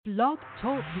Blog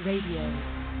Talk Radio.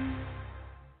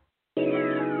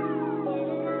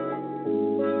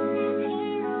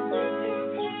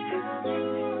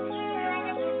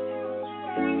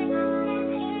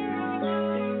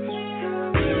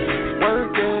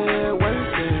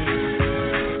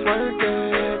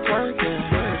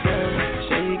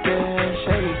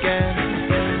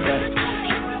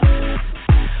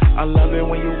 I love it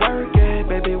when you work it,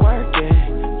 baby, work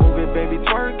it. Move it, baby,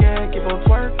 twerk it, keep on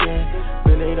twerking.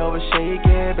 Bend it over, shake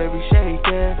it, baby, shake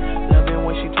it. Love it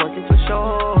when she twerking for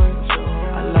sure.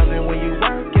 I love it when you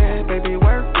work it, baby,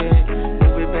 work it.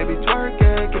 Move it, baby, twerk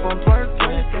it, keep on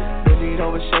twerking. Bend it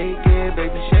over, shake it,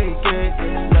 baby, shake it.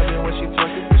 Love it when she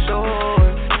twerking for sure.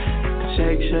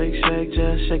 Shake, shake, shake,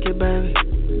 just shake it, baby.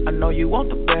 I know you want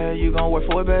the bag, you gon' work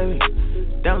for it, baby.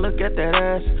 Damn, look at that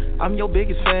ass, I'm your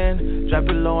biggest fan. Drop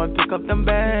it low and pick up them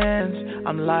bands.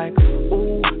 I'm like,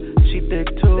 ooh, she thick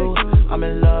too. I'm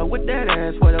in love with that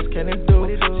ass, what else can it do?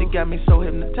 She got me so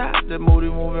hypnotized, that booty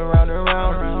moving round and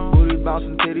round. Booty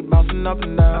bouncing, titty bouncing up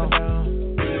and down.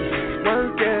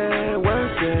 Work it,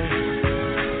 twerk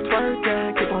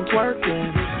it, keep on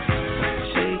twerking.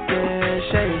 Shake it,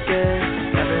 shake it.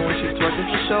 Love it when she's twerking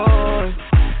for sure.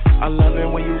 I love it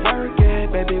when you work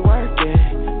it, baby, work it.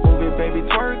 Baby,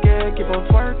 twerk it, keep on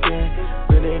twerking.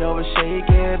 Bend it over, shake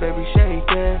it, baby,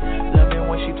 shake it. Love it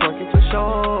when she twerking for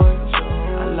sure.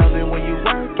 I love it when you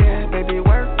work it, baby,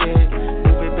 work it.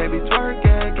 Move it, baby, twerk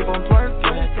it, keep on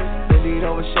twerking. Bend it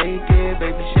over, shake it,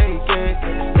 baby, shake it.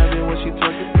 Love it when she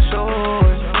twerking for sure.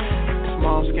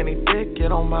 Small, skinny, thick, it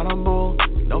don't matter, boo.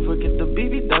 Don't forget the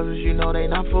BBWs, you know they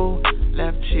not full.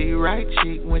 Left cheek, right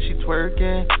cheek when she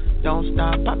twerking. Don't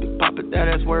stop, pop it, that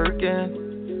ass working.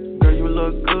 Girl, you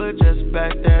look good, just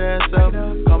back that ass up.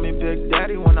 Call me Big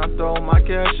Daddy when I throw my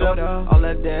cash up. All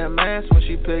that damn ass when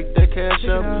she pick that cash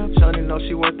up. Shawty know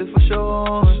she worth it for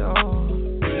sure.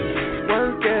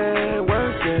 Work it,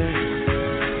 twerk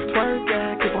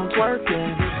it, keep on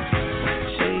twerking.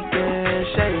 Shake it,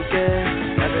 shake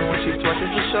it. Love it when she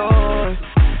twerking for sure.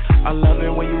 I love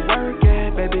it when you work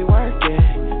it, baby, work it.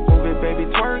 Move it, baby,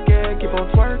 twerk it, keep on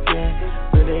twerking.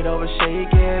 Bend it over,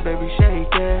 shake it, baby,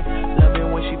 shake it. Love it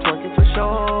when she twerking for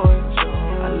sure.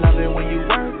 I love it when you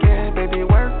work it, baby,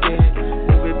 work it.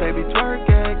 Move it, baby, twerk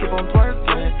it, keep on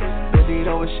twerking. Bend it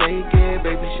over, shake it,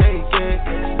 baby, shake it.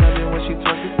 Love it when she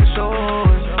twerking for sure.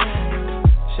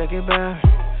 Shake it back,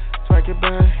 twerk it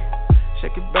back,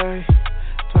 shake it back,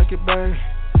 twerk it back.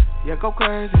 Yeah, go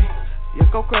crazy, yeah,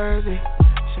 go crazy.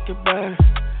 Shake it back,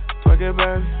 twerk it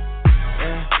back,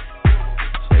 yeah.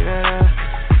 Shake that ass,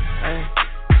 hey.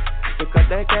 Pick up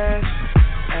that cash,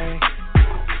 hey.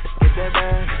 Get that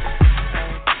bag,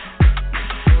 hey.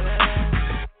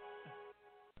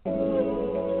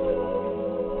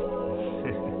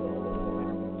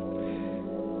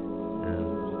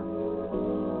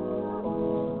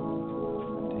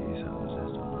 These hoes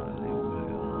just don't know how to leave a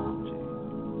nigga alone, G.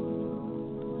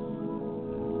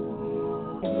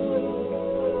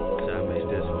 I made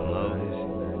this one low.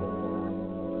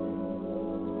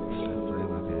 Play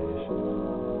my cash.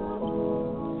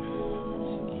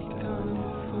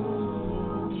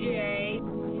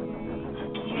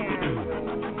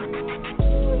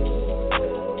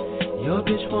 Your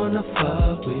bitch wanna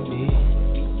fuck with me.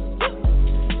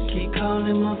 Keep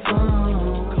calling my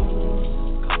phone.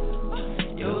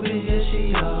 Your bitch, yeah, she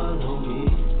all on me.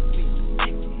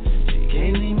 She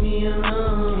can't leave me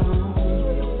alone.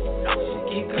 She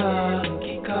keep calling,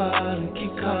 keep calling,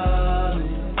 keep calling.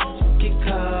 Keep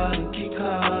calling, keep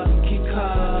calling, keep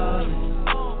calling.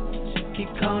 She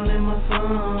keep calling my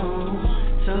phone.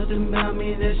 Something about me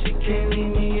that she can't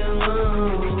leave me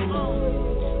alone.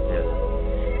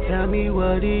 Tell me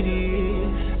what it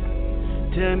is.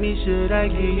 Tell me, should I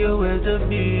give you as a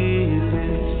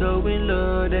business? So in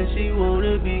love that she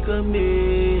wanna be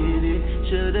committed.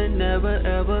 Shoulda never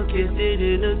ever kissed it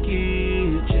in the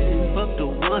kitchen. Fuck the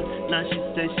one, now she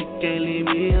say she can't leave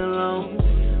me alone.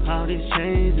 All these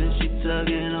chains and she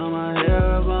tugging on my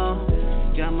hair bone.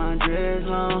 Got my dreads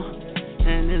long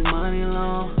and this money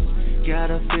long.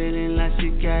 Got a feeling like she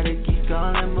gotta keep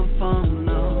calling my phone,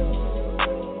 no.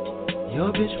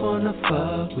 Your bitch wanna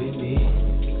fuck with me.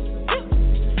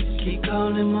 Keep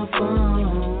calling my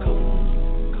phone.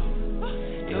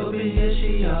 Your bitch, yeah,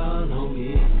 she all on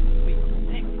me.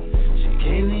 She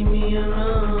can't leave me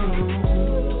alone.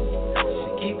 She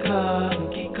keep calling,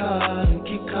 keep calling,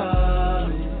 keep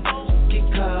calling. Keep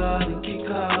calling, keep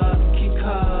calling, keep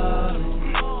calling.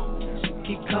 She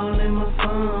keep calling my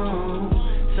phone.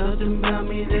 Something about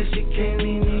me that she can't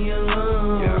leave me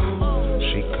alone. Yeah,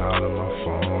 she calling my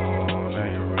phone.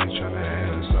 Tryna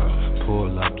add us up,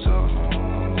 pull up to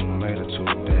home, made her too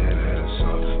bad ass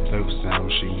up.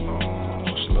 down, she moaned.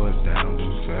 Slow it down, do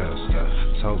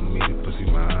faster. Told me the pussy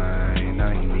mine.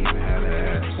 I ain't even had to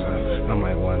ask her. I'm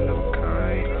like one of a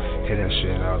kind. Hit that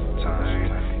shit all the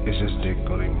time. It's just dick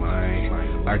on their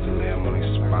mind. Like to lay 'em on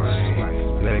their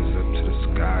spine. Legs up to the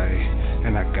sky.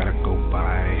 And I gotta go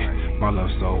by. My love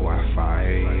so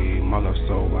Wi-Fi. My love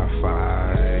so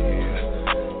Wi-Fi.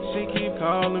 She keep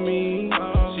calling me,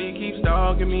 she keeps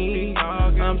stalking me.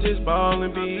 I'm just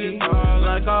ballin' B,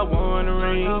 like I want a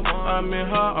ring. I'm in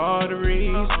her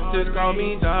arteries, just call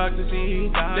me Dr. Z.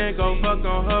 Then go fuck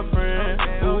on her friend.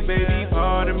 Ooh, baby,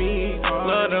 part of me.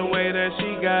 Love the way that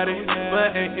she got it,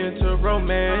 but ain't into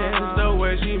romance. The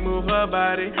way she move her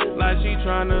body, like she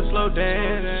tryna slow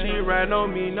dance. She riding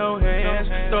on me, no hands.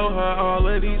 Throw her all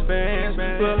of these bands,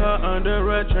 put her under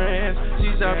a trance.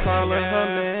 She start calling her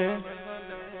man.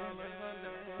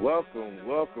 Welcome,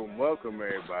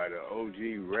 everybody to OG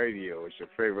Radio. It's your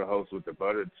favorite host with the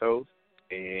buttered toast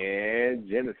and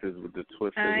Genesis with the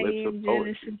twisted lips of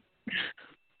poetry.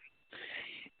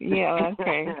 Yeah,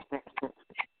 okay.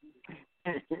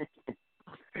 I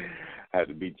had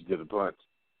to beat you to the punch.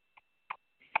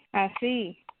 I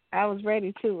see. I was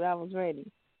ready, too. I was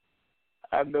ready.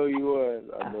 I know you was.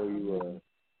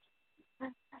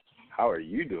 How are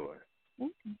you doing?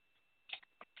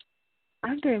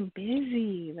 I've been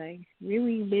busy, like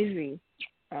really busy.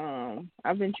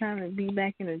 I've been trying to be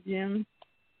back in the gym.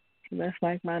 That's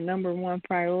like my number one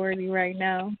priority right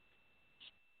now.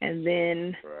 And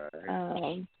then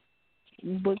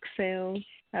book sales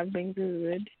have been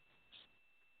good.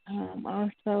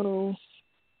 Also,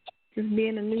 just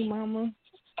being a new mama,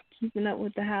 keeping up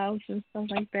with the house and stuff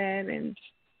like that, and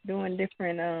doing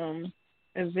different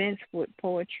events with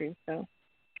poetry. So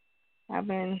I've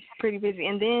been pretty busy.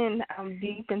 And then I'm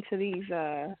deep into these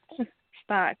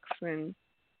stocks and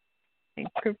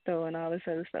crypto and all this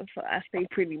other stuff. So I stay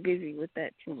pretty busy with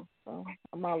that, too. So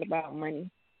I'm all about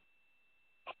money.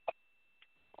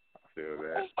 I feel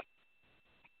that.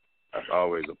 That's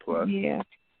always a plus. Yeah.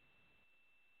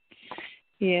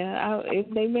 Yeah,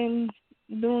 they've been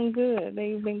doing good.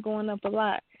 They've been going up a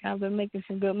lot. I've been making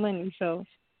some good money. So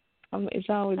it's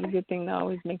always a good thing to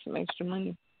always make some extra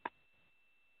money.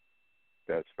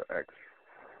 That's facts.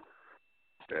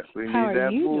 Definitely How need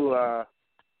that moolah.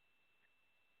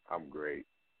 I'm great.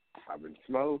 I've been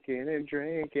smoking and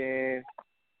drinking.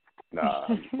 Nah,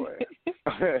 I'm just playing.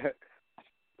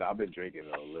 I've been drinking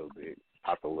a little bit.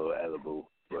 Pop a little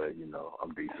edible, but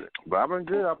I'm decent. But I've been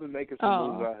good. I've been making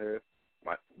some moves out here.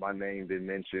 My name been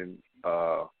mentioned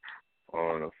on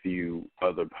a few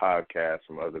other podcasts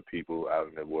from other people out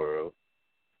in the world.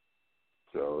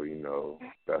 So,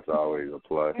 that's always a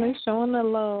plus. They showing the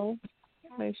love.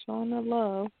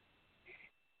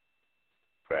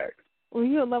 Facts. Well,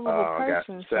 you're a lovable got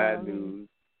person. sad news.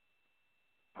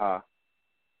 Huh?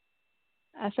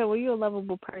 I said, well, you're a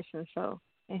lovable person, so,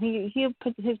 and he'll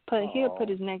put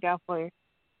his neck out for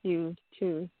you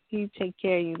too. He take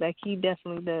care of you like he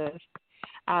definitely does.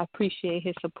 I appreciate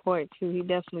his support too. He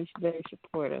definitely is very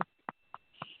supportive.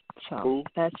 So Who?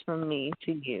 That's from me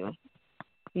to you.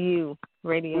 You,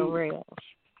 Radio Rails.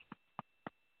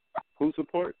 Who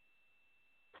support?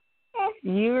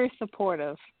 You're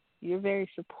supportive. You're very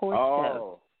supportive.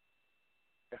 Oh.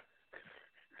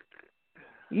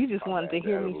 You just wanted to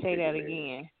hear me say that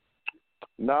again.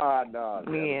 Nah.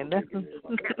 Yeah, that's...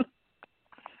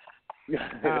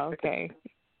 Oh, okay.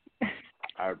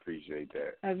 I appreciate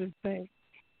that. I just say.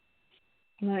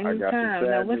 I got some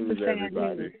sad what's news, the sad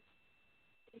everybody. news?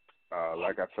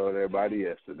 Like I told everybody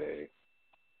yesterday,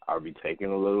 I'll be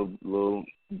taking a little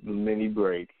mini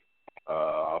break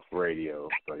off radio,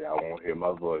 so y'all won't hear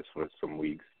my voice for some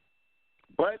weeks.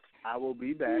 But I will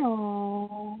be back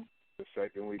the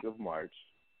second week of March.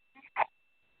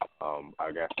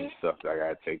 I got some stuff that I got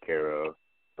to take care of,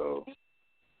 so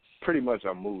pretty much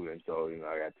I'm moving, so,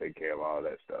 I got to take care of all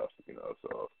that stuff,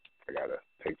 so I got to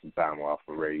take some time off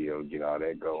for radio, get all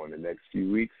that going the next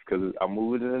few weeks, because I'm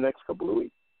moving in the next couple of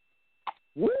weeks.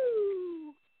 Woo!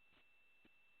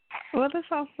 Well,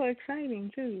 that's also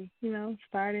exciting, too,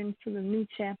 starting to the new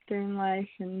chapter in life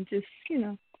and just,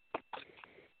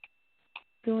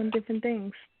 doing different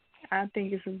things. I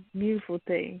think it's a beautiful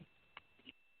thing.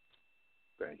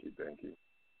 Thank you.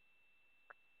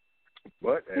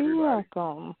 But everybody, you're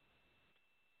welcome.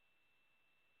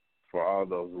 For all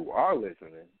those who are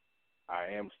listening, I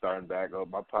am starting back up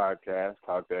my podcast,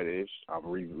 Talk That Ish. I'm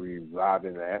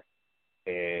reviving that.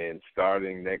 And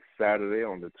starting next Saturday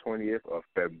on the 20th of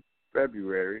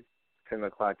February, 10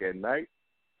 o'clock at night,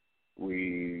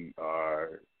 the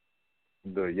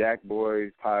Yak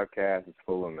Boys podcast is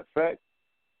full in effect.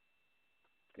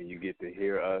 And you get to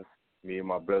hear us, me and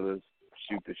my brothers,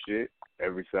 shoot the shit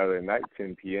every Saturday night,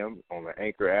 10 p.m. on the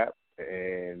Anchor app,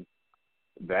 and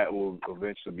that will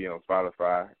eventually be on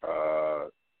Spotify.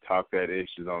 Talk That Ish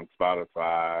is on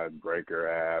Spotify, Breaker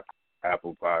app,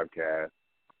 Apple Podcasts.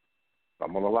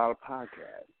 I'm on a lot of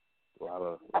podcasts, a lot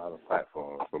of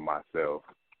platforms for myself.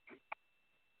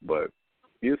 But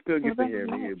you'll still get to hear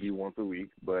me. It'll be once a week,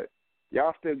 but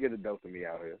y'all still get a dose of me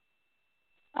out here.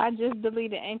 I just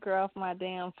deleted Anchor off my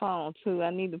damn phone, too. I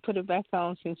need to put it back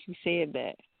on since you said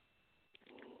that.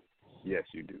 Yes,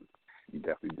 you do. You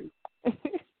definitely do.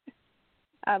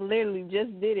 I literally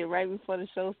just did it right before the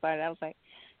show started. I was like,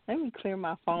 let me clear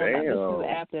my phone. Damn. This is an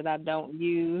app that I don't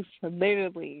use.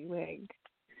 Literally, like,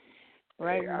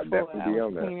 right before I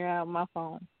was clearing out my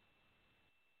phone.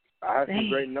 I have some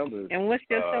great numbers. And what's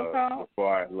your show called?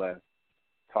 Before I left,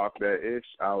 Talk That Ish.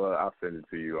 I'll send it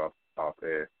to you off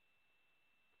air.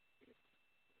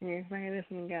 Yeah, I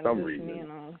definitely got to listen in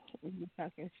on you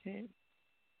talking shit.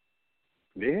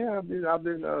 Yeah, I've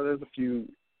been. There's a few.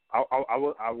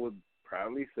 I would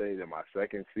proudly say that my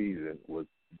second season was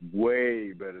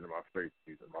way better than my first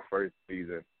season. My first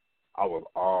season, I was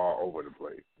all over the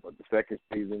place, but the second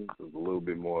season was a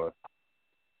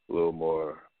little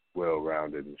more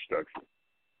well-rounded and structured.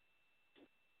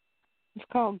 It's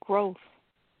called Growth.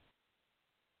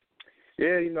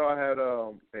 Yeah, I had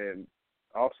and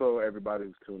also everybody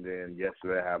who's tuned in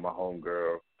yesterday. I had my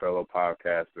homegirl, fellow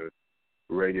podcaster,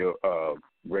 Ray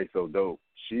So Dope.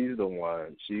 She's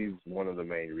one of the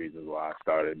main reasons why I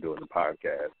started doing the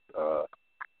podcast.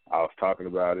 I was talking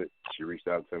about it. She reached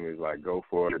out to me, was like, go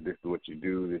for it. This is what you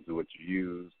do. This is what you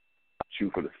use.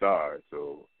 Shoot for the stars.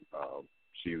 So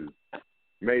she was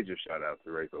major shout out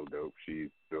to Ray So Dope. She's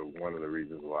one of the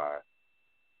reasons why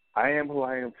I am who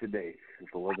I am today. If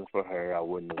it wasn't for her, I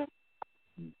wouldn't have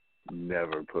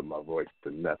never put my voice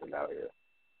to nothing out here.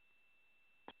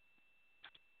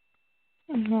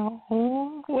 No,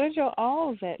 where's your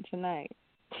alls at tonight?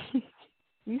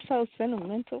 You so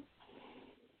sentimental.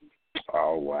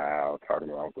 Oh wow, talking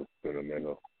about the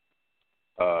sentimental.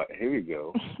 Here we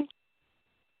go.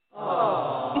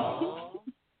 Aww.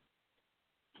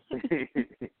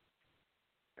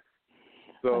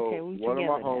 So okay, one of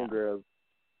my homegirls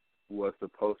was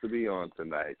supposed to be on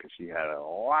tonight because she had a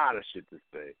lot of shit to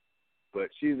say, but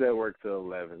she's at work till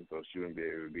 11, so she wouldn't be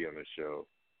able to be on the show.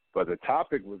 But the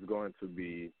topic was going to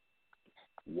be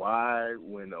why,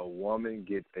 when a woman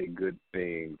gets a good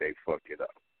thing, they fuck it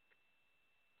up.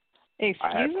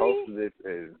 I had posted this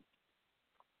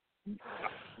as,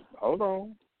 hold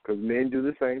on, because men do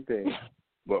the same thing.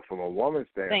 But from a woman's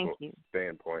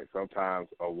standpoint, sometimes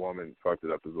a woman fucked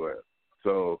it up as well.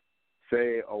 So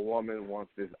say a woman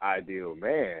wants this ideal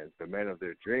man, the man of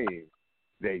their dreams.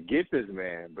 They get this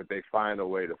man, but they find a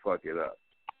way to fuck it up.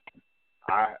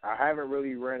 I haven't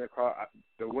really ran across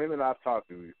the women I've talked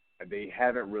to. They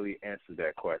haven't really answered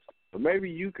that question. So maybe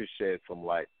you could shed some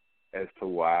light as to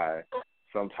why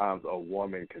sometimes a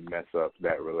woman can mess up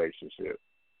that relationship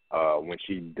when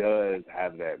she does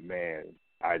have that man,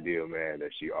 ideal man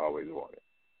that she always wanted.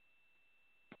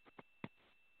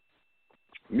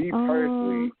 Me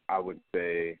personally, I would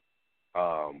say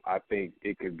I think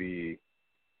it could be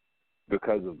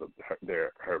because of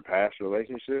her past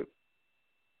relationship.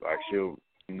 Like she'll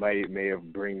may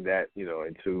have bring that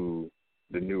into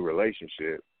the new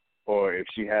relationship, or if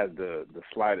she has the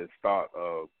slightest thought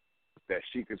of that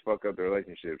she could fuck up the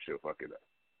relationship, she'll fuck it up.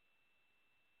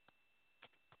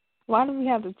 Why do we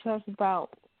have to talk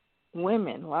about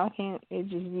women? Why can't it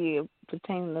just be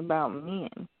pertaining about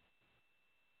men?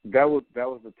 That was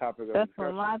the topic of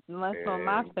discussion. That's what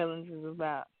my feelings is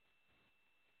about.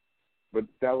 But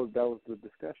that was the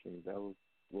discussion. That was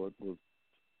what was.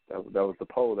 That was the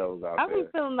poll that was out there. I be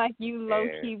feeling like you low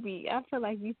key be. I feel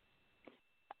like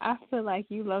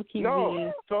you low key be.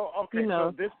 No, so okay.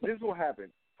 So this will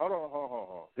happen. Hold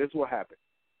on. This will happen.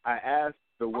 I asked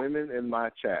the women in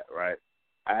my chat, right?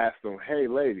 I asked them, hey,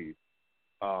 ladies,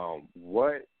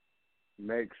 what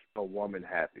makes a woman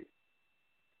happy?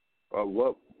 Or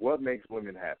what makes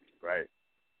women happy, right?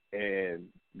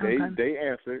 And they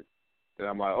answered, and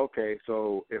I'm like, okay,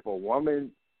 so if a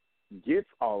woman gets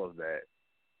all of that,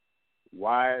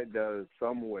 why does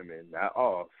some women, not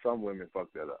all, some women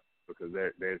fuck that up? Because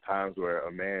there are times where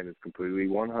a man is completely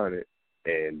 100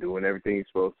 and doing everything he's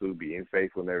supposed to, being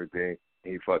faithful and everything,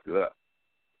 and he fucked it up.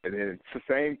 And then it's the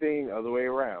same thing, other way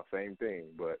around, same thing.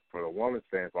 But for the woman's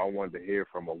standpoint, I wanted to hear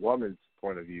from a woman's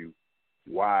point of view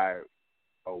why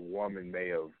a woman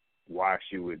why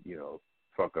she would,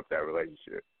 fuck up that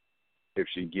relationship if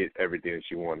she get everything that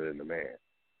she wanted in the man.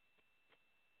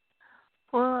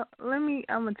 Well, I'm going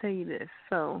to tell you this.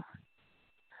 So,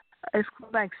 it's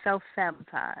like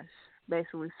self-sabotage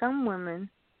basically some women,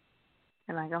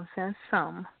 and like I'm saying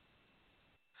some,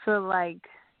 feel like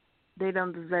they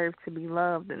don't deserve to be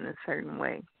loved in a certain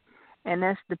way. And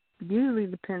usually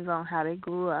depends on how they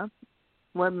grew up,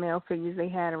 what male figures they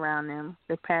had around them,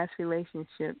 their past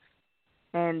relationships,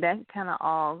 and that kind of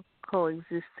all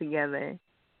coexists together,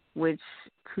 which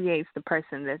creates the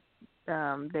person that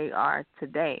they are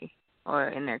today or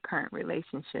in their current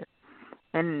relationship.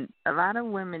 And a lot of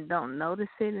women don't notice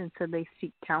it until they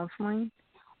seek counseling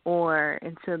or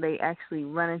until they actually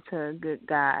run into a good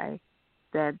guy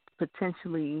that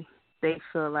potentially they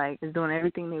feel like is doing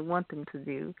everything they want them to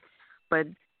do, but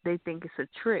they think it's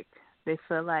a trick. They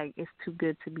feel like it's too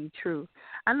good to be true.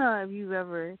 I know if you've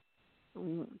ever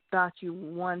thought you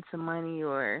won some money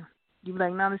or you're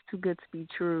like, no, it's too good to be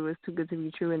true. It's too good to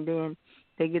be true. And then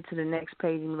they get to the next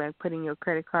page and you're like, put in your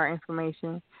credit card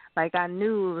information. Like, I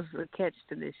knew it was a catch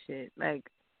to this shit. Like,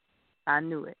 I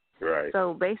knew it. Right.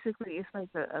 So basically it's like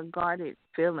a guarded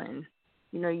feeling.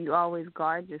 You know, you always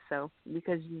guard yourself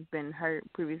because you've been hurt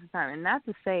previous time. And not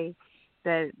to say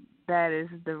that that is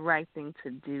the right thing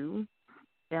to do,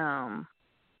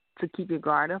 to keep your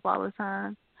guard up all the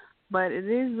time. But it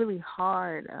is really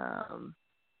hard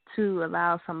to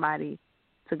allow somebody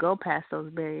to go past those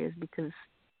barriers because,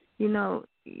 you know,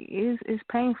 it's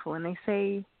painful. And they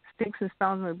say sticks and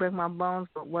stones may break my bones,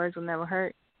 but words will never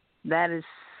hurt. That is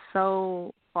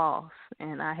so false.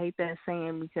 And I hate that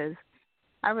saying because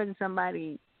I'd rather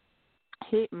somebody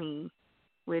hit me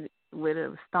with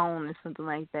a stone or something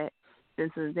like that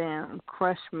than to damn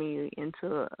crush me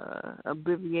into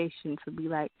oblivion to be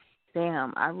like,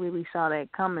 damn, I really saw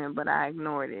that coming, but I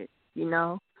ignored it, you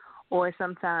know? Or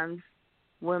sometimes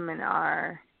women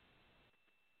are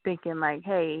thinking like,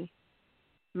 hey,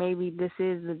 maybe this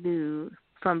is the dude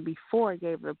from before,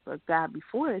 gave a guy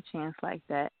before a chance like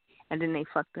that, and then they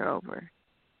fucked her over.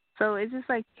 So it's just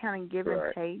like kind of give and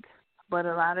take, but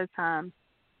a lot of times,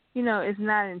 you know, it's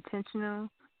not intentional,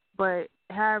 but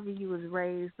however you was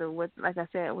raised or what, like I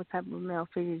said, what type of male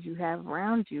figures you have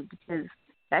around you, because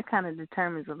that kind of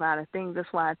determines a lot of things.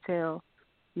 That's why I tell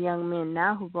young men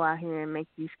now who go out here and make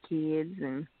these kids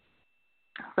and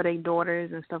for their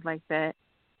daughters and stuff like that,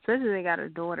 especially if they got a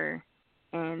daughter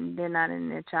and they're not in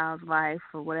their child's life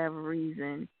for whatever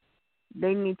reason,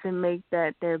 they need to make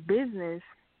that their business,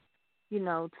 you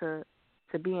know, to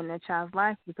be in their child's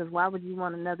life, because why would you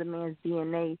want another man's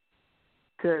DNA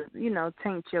to, you know,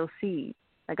 taint your seed?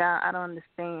 Like, I don't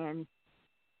understand,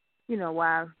 you know,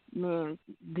 why men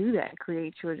do that,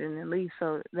 create children at least.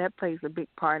 So that plays a big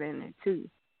part in it too.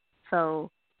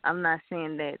 So I'm not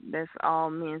saying that that's all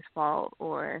men's fault,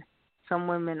 or some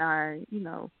women are, you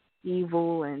know,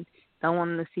 evil and don't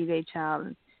want them to see their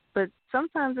child. But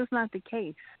sometimes it's not the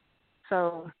case.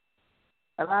 So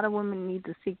a lot of women need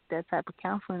to seek that type of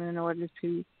counseling in order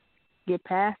to get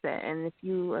past that. And if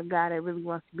you a guy that really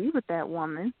wants to be with that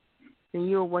woman, then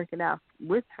you'll work it out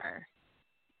with her.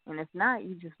 And if not,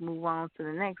 you just move on to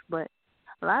the next. But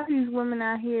a lot of these women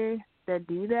out here that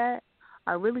do that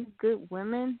are really good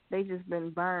women. They just been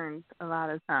burned a lot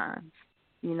of times.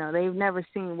 You know, they've never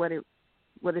seen what it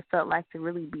felt like to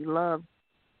really be loved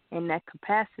in that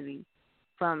capacity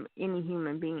from any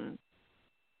human being.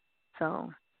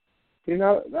 So, you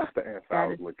know, that's the answer I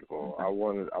was looking for. I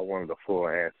wanted a full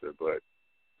answer, but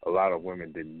a lot of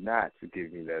women did not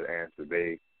give me that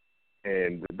answer.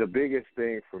 And the biggest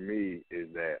thing for me is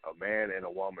that a man and a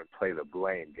woman play the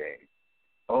blame game.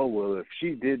 Oh, well, if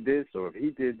she did this or if he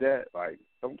did that, like,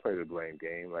 don't play the blame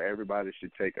game. Like, everybody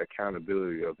should take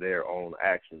accountability of their own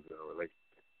actions in a relationship.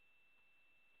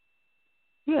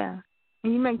 Yeah.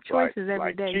 And you make choices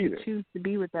every day. Cheating. You choose to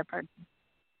be with that person.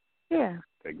 Yeah.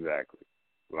 Exactly.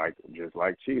 Just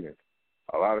like cheating.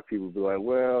 A lot of people be like,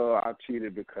 well, I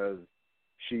cheated because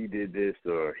she did this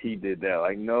or he did that.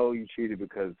 Like, no, you cheated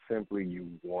because simply you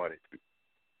wanted to.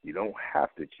 You don't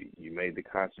have to cheat. You made the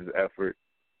conscious effort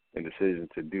and decision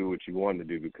to do what you wanted to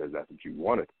do because that's what you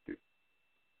wanted to do.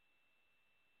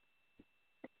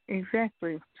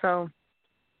 Exactly. So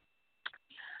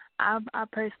I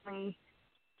personally,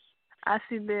 I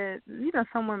see that, you know,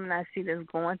 some women I see that's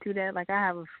going through that. Like, I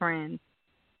have a friend,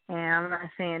 and I'm not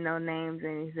saying no names or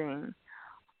anything,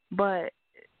 but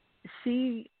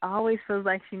she always feels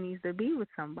like she needs to be with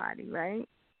somebody, right?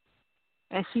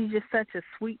 And she's just such a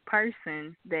sweet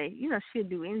person that, you know, she'll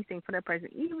do anything for that person.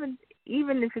 Even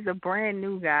if it's a brand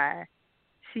new guy,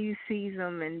 she sees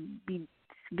him and be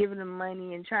giving him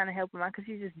money and trying to help him out because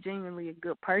she's just genuinely a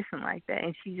good person like that,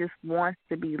 and she just wants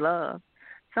to be loved.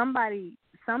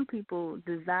 Some people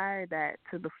desire that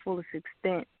to the fullest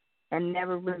extent and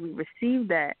never really receive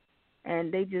that,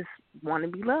 and they just want to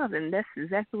be loved. And that's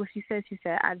exactly what she said. She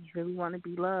said, I just really want to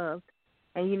be loved.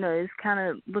 And, it kind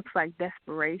of looks like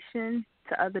desperation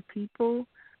to other people.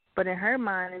 But in her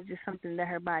mind, it's just something that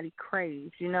her body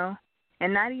craves,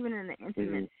 And not even in an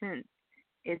intimate sense.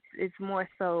 It's more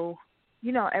so,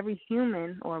 every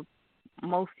human, or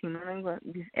most humans, I don't know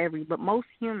if every, but most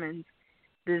humans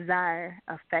desire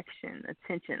affection,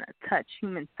 attention, a touch,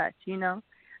 human touch,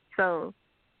 So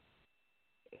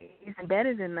it's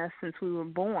embedded in us since we were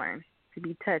born to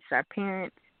be touched. Our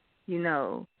parents,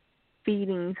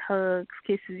 feedings, hugs,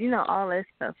 kisses, all that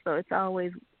stuff. So it's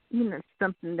always,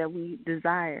 something that we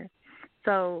desire.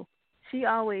 So she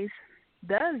always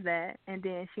does that, and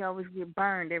then she always get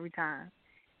burned every time.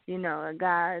 A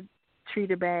guy treat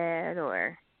her bad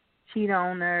or cheat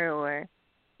on her, or,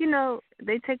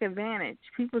 they take advantage.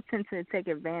 People tend to take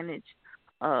advantage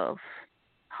of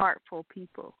heartful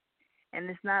people. And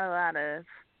there's not a lot of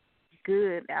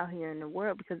good out here in the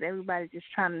world because everybody's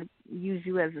just trying to use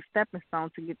you as a stepping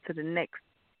stone to get to the next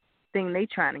thing they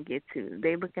trying to get to.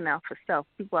 They looking out for self.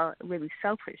 People are really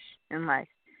selfish in life.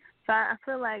 So I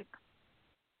feel like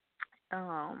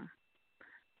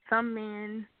some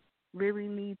men really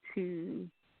need to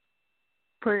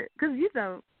because,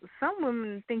 some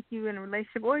women think you're in a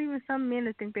relationship, or even some men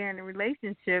that think they're in a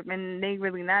relationship and they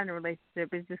really not in a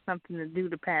relationship. It's just something to do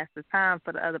to pass the time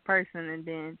for the other person, and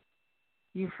then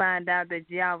you find out that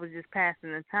y'all was just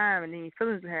passing the time and then you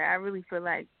feelings with her. I really feel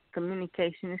like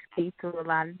communication is key to a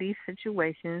lot of these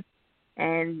situations,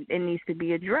 and it needs to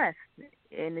be addressed.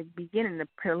 In the beginning, the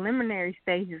preliminary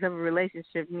stages of a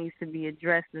relationship needs to be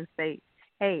addressed and say,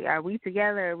 hey, are we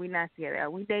together or are we not together?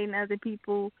 Are we dating other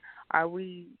people? Are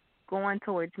we going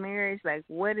towards marriage? Like,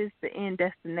 what is the end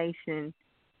destination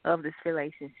of this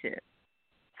relationship?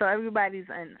 So everybody's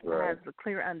has a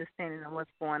clear understanding of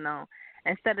what's going on.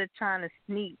 Instead of trying to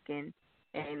sneak and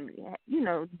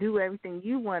do everything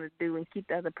you want to do and keep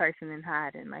the other person in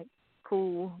hiding. Like,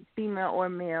 cool, female or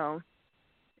male,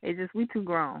 it's just we too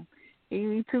grown.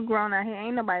 We too grown out here.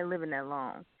 Ain't nobody living that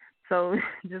long. So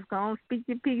just go and speak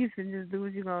your piece and just do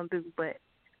what you're going to do. But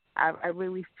I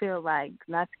really feel like,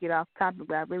 not to get off topic,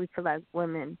 but I really feel like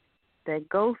women that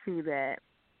go through that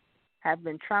have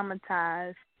been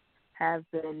traumatized, have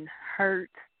been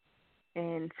hurt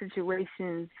in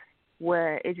situations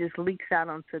where it just leaks out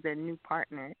onto their new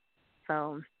partner.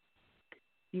 So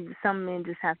some men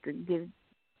just have to give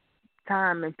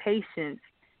time and patience,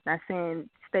 not saying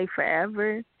stay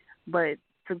forever, but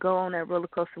to go on that roller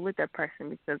coaster with that person,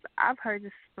 because I heard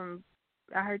this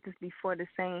before, the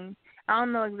saying, I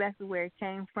don't know exactly where it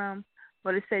came from,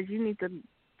 but it says you need to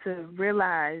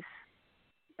realize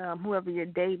whoever you're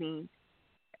dating,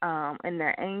 and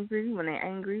they're angry, when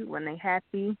they're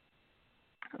happy,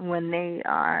 when they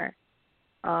are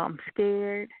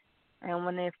scared, and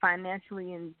when they're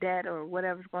financially in debt or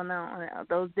whatever's going on,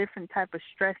 those different type of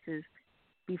stresses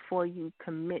before you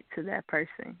commit to that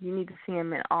person. You need to see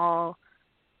them in all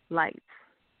lights,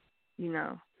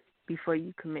 before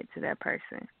you commit to that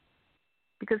person,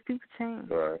 because people change.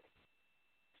 Right.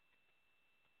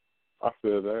 I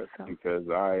feel that because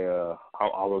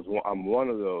I'm one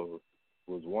of those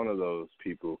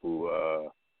people who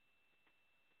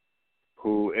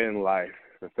in life,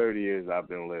 the 30 years I've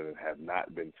been living, have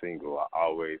not been single. I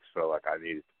always felt like I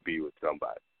needed to be with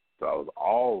somebody. So I was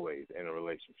always in a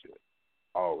relationship,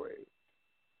 always,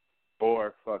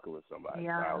 or fucking with somebody.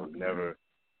 Yeah. So I was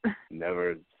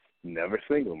never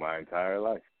single my entire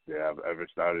life that I've ever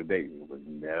started dating. Was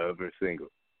never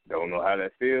single. Don't know how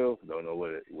that feels. Don't know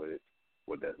what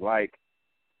that's like.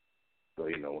 So,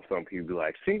 when some people be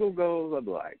like, single goals, I'll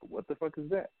be like, what the fuck is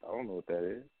that? I don't know what that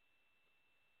is.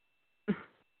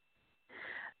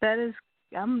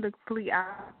 I'm the complete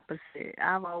opposite.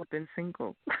 I've always been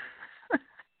single.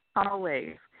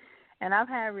 Always. And I've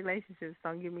had relationships,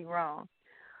 don't get me wrong.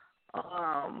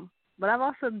 But I've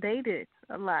also dated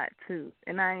a lot, too,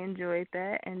 and I enjoyed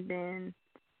that. And then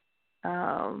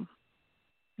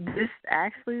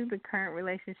the current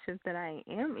relationship that I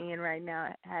am in right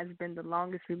now has been the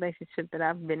longest relationship that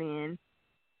I've been in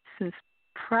since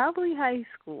probably high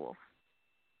school.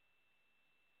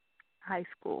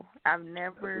 I've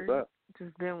never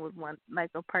just been with one, like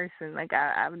a person. Like,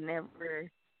 I've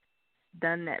never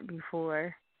done that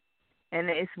before. And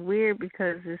it's weird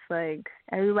because it's like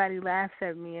everybody laughs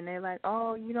at me and they're like,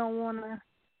 oh, you want to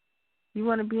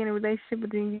be in a relationship,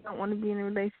 but then you don't want to be in a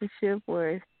relationship,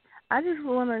 or I just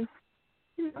want to,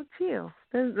 chill.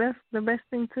 That's the best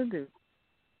thing to do.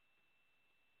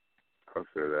 I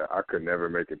feel that. I could never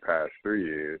make it past 3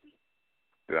 years.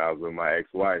 Then I was with my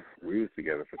ex-wife. We was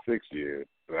together for 6 years.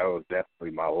 So that was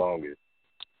definitely my longest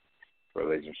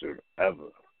relationship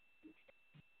ever.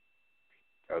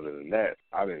 other than that,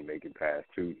 I didn't make it past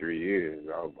 2-3 years.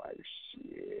 I was like,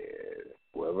 shit,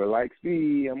 whoever likes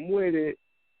me, I'm with it.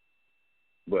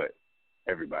 But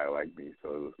everybody liked me, so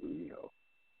it was,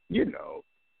 you know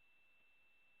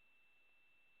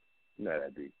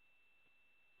that deep.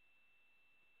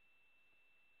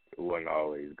 It wasn't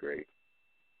always great.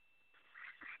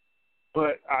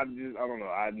 But I don't know.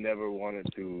 I never wanted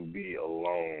to be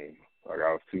alone. Like,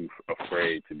 I was too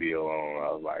afraid to be alone.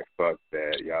 I was like, fuck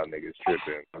that. Y'all niggas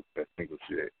tripping. Fuck that single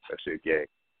shit. That shit gay.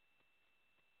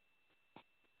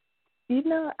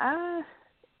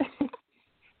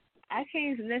 I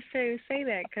can't necessarily say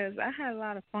that because I had a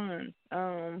lot of fun.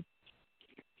 And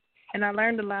I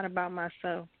learned a lot about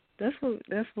myself. That's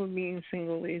what being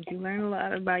single is. You learn a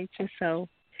lot about yourself.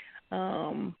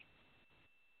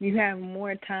 You have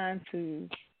more time to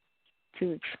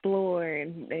explore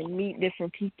and meet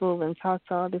different people and talk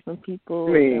to all different people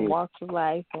and walks of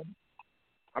life.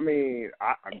 I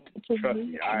trust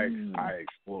me, I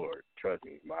explored. Trust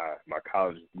me, my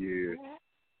college years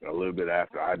and a little bit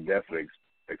after, I definitely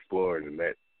explored and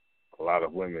met a lot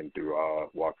of women through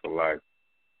all walks of life.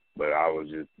 But I was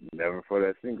just never for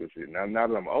that single shit. Now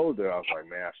that I'm older, I was like,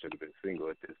 man, I should have been single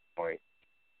at this point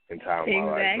in time in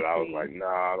my life. But I was like,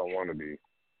 nah, I don't want to be.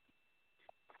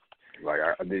 Like,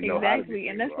 I didn't know how to be single.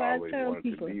 And that's why I always tell wanted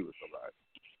people. to be with somebody.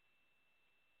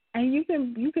 And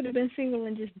you could have been single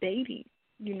and just dating.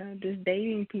 Just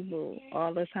dating people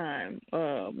all the time,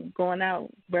 going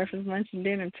out, breakfast, lunch, and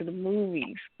dinner, to the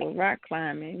movies, or rock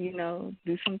climbing.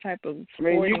 Do some type of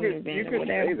sporting event or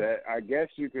whatever. You could say that. I guess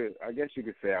you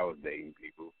could say I was dating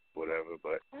people, whatever.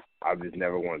 But I just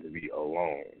never wanted to be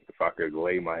alone. If I could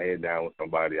lay my head down with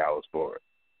somebody, I was for it.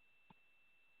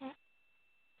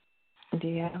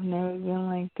 Yeah, I've never been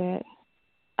like that.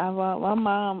 My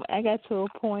mom, I got to a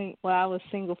point where I was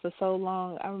single for so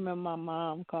long, I remember my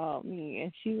mom called me,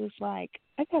 and she was like,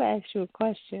 I got to ask you a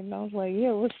question. I was like,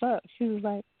 yeah, what's up? She was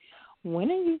like,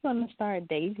 when are you going to start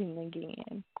dating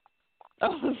again? I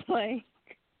was like,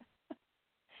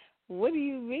 what do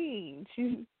you mean?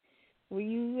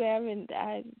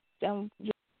 I'm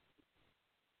just...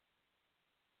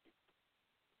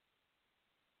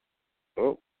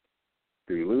 Oh,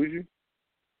 did we lose you?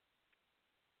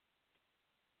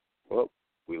 Well,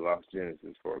 we lost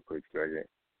Genesis for a quick second.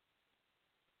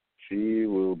 She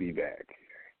will be back.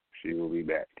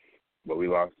 But we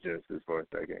lost Genesis for a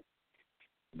second.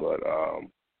 But,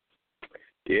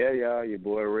 yeah, y'all, your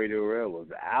boy Radio Rel was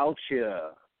out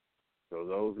here. So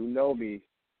those who know me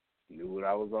knew what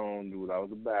I was on, knew what I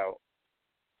was about.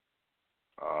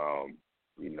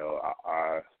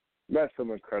 I met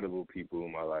some incredible people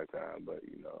in my lifetime, but,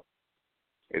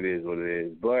 it is what it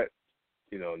is. But,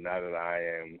 now that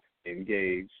I am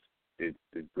engaged, it's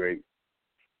great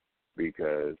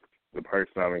because the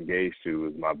person I'm engaged to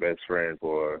is my best friend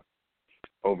for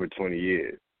over 20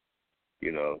 years,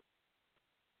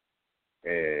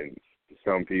 and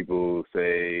some people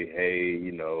say,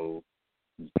 hey,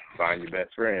 find your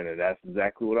best friend, and that's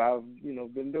exactly what I've,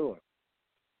 been doing.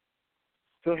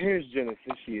 So here's Genesis.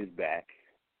 She is back.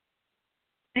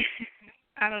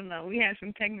 I don't know. We had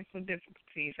some technical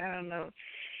difficulties. I don't know.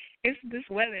 This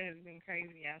weather has been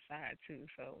crazy outside too.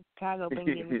 So Chicago been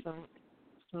getting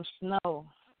some snow,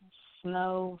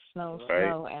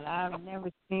 Right. and I've never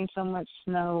seen so much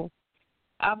snow.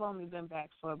 I've only been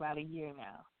back for about a year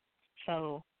now,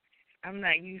 so I'm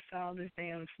not used to all this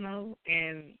damn snow,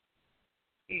 and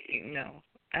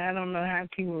I don't know how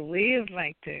people live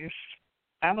like this.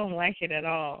 I don't like it at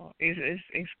all.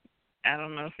 It's I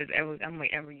don't know if I'm gonna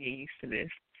ever get used to this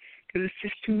because it's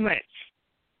just too much.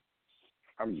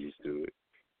 I'm used to it.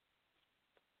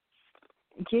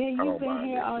 Yeah, you've been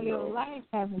here all your life,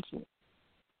 haven't you?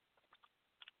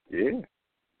 Yeah.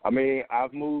 I mean,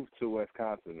 I've moved to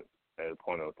Wisconsin at a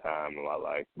point of time in my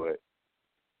life, but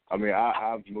I mean,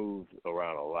 I've moved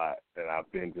around a lot, and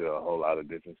I've been to a whole lot of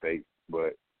different states,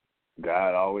 but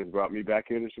God always brought me back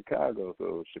here to Chicago,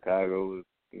 so Chicago is,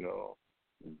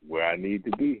 where I need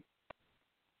to be.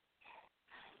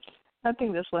 I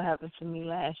think that's what happened to me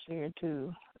last year,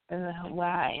 too.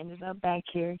 Why I ended up back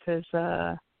here because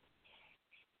I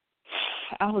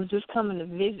was just coming to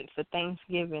visit for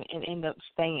Thanksgiving and ended up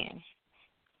staying.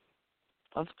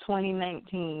 Of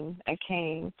 2019, I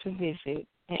came to visit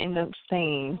and ended up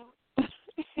staying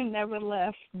and never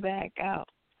left back out.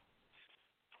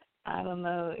 I don't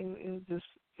know. It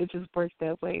just worked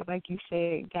that way. Like you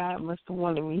said, God must have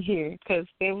wanted me here because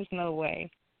there was no way.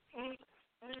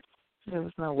 There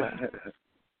was no way.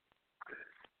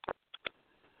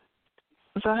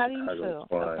 So how do you feel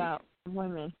about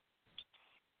women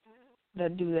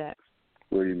that do that?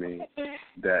 What do you mean?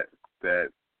 That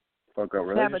fuck up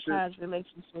relationships. Sabotage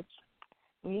relationships.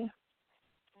 Yeah.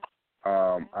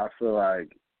 I feel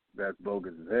like that's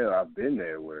bogus as hell. I've been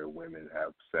there where women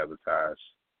have sabotaged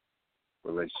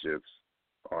relationships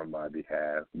on my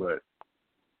behalf, but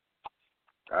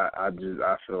I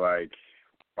feel like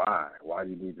why do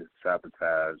you need to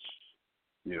sabotage,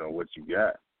 what you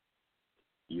got?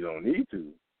 You don't need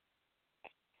to.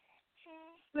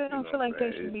 They don't feel like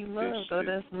they should be loved, or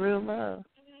that's real love.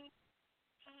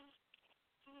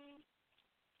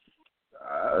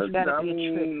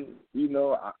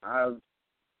 I've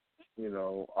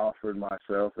offered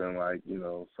myself, and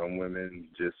some women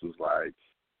just was like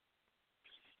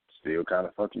still kind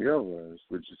of fucking me over,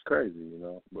 which is crazy,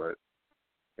 But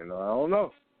I don't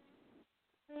know.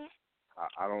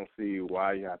 I don't see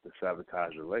why you have to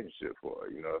sabotage a relationship for.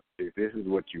 If this is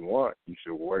what you want, you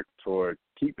should work toward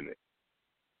keeping it.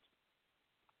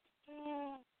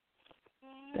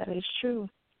 That is true.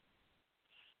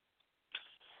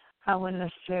 I wouldn't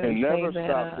necessarily and never say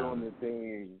stop that. Doing the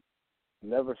things.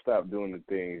 Never stop doing the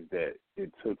things that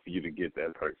it took for you to get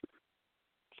that person.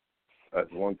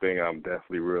 That's one thing I'm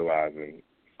definitely realizing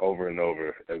over and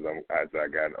over as I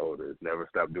got older. Never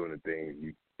stop doing the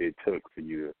things it took for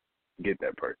you to get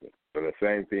that person. So the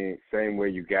same way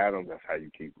you got them, that's how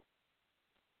you keep them.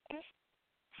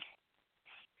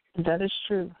 That is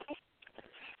true.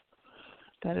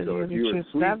 That is so really if you were true.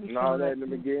 sweet and all that in the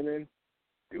beginning,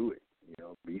 do it.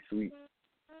 Be sweet.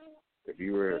 If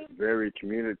you were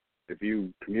if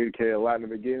you communicate a lot in the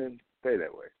beginning, stay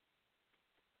that way.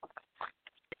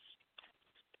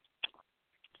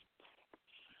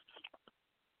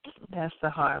 That's the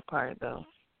hard part, though.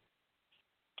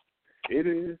 It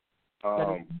is.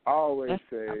 I always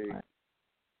say,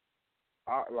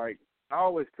 I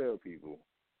always tell people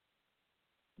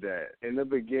that in the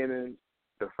beginning,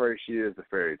 the first year is the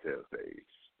fairy tale stage.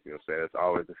 You know what I'm saying? It's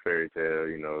always a fairy tale.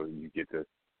 You get to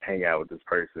hang out with this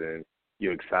person.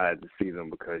 You're excited to see them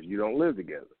because you don't live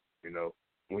together.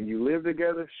 When you live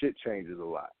together, shit changes a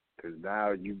lot because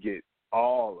now you get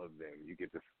all of them. You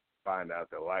get to find out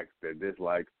their likes, their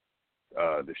dislikes,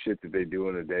 the shit that they do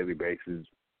on a daily basis,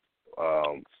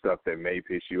 stuff that may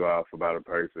piss you off about a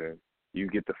person. You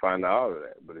get to find out all of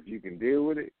that. But if you can deal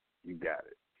with it, you got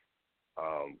it.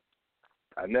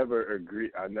 I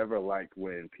never liked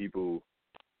when people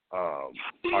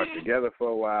are together for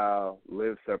a while,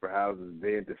 live separate houses,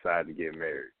 then decide to get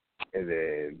married, and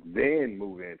then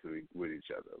move with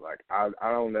each other. I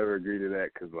don't never agree to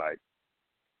that because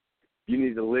you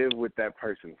need to live with that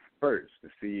person first to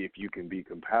see if you can be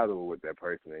compatible with that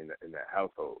person in that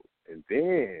household, and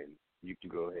then you can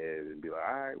go ahead and be like,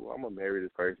 all right, well, I'm gonna marry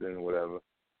this person or whatever.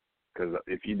 Because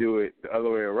if you do it the other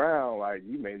way around,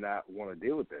 you may not want to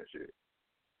deal with that shit.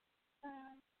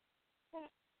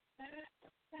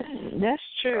 That's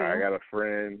true. I have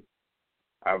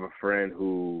a friend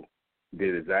who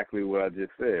did exactly what I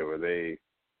just said, where they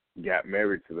got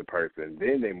married to the person,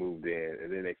 then they moved in,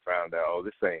 and then they found out, oh,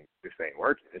 this ain't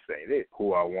working, this ain't it,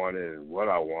 who I wanted and what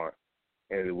I want,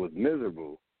 and it was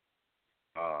miserable.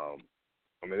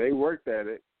 They worked at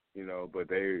it, but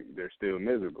they're still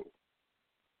miserable.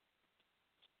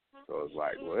 So it's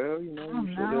well, you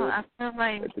should have, I feel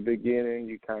like at the beginning,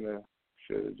 you kind of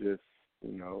should have just,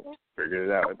 figured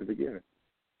it out at the beginning.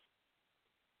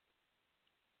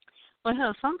 Well,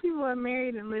 hell, some people are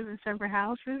married and live in separate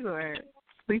houses or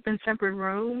sleep in separate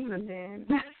rooms, and then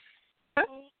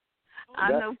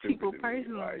I know people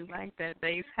personally like that.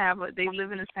 They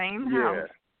live in the same house,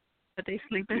 but they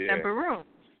sleep in separate rooms.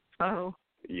 So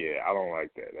yeah, I don't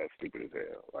like that. That's stupid as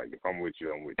hell. If I'm with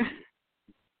you, I'm with you.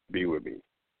 Be with me.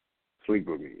 Sleep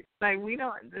with me. We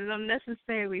don't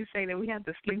necessarily say that we have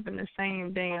to sleep in the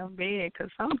same damn bed,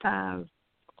 because sometimes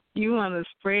you want to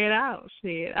spread out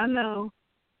shit. I know.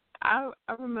 I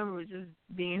remember just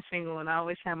being single, and I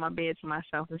always had my bed to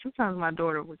myself. And sometimes my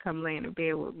daughter would come lay in the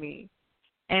bed with me,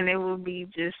 and it would be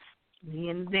just me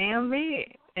in the damn bed,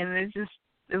 and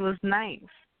it was nice.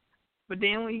 But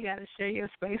then when you got to share your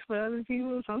space with other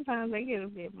people, sometimes they get a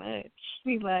bit much.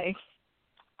 Be like,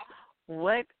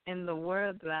 what in the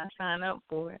world did I sign up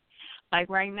for?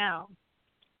 Right now,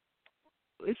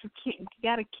 you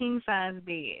got a king-size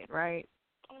bed, right?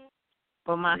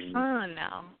 But my son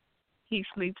now, he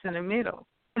sleeps in the middle.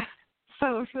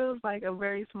 So it feels like a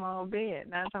very small bed.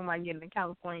 Now I'm talking about getting a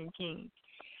California king.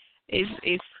 It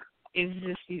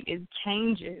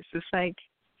changes. It's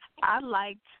I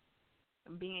liked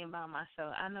being by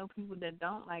myself. I know people that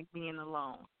don't like being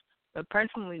alone. But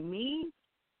personally, me,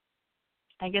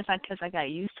 I guess because I got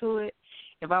used to it,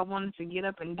 if I wanted to get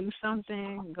up and do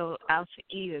something, go out to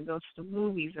eat or go to the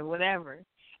movies or whatever,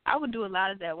 I would do a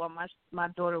lot of that while my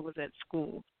daughter was at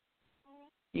school.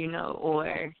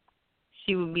 or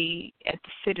she would be at the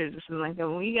sitters or something like that.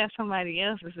 When you got somebody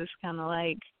else, it's just kind of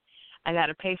like, I got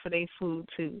to pay for their food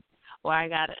too, or I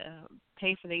got to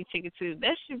pay for their ticket too.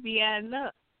 That should be adding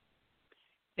up.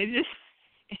 It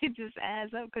just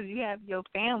adds up because you have your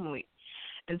family.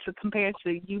 And so compared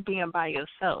to you being by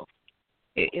yourself,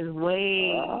 it is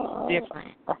way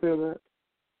different. I feel that.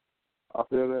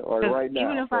 Like right now,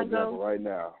 even if for example, right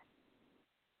now.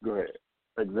 Go ahead.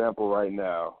 Example right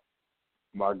now,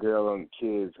 my girl and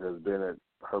kids has been at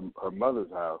her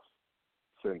mother's house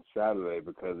since Saturday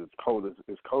because it's cold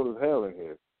as hell in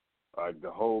here. Like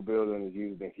the whole building is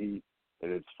using heat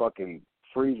and it's fucking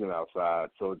freezing outside,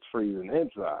 so it's freezing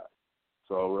inside.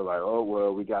 So we're like, oh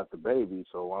well, we got the baby,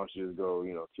 so why don't you just go,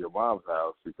 to your mom's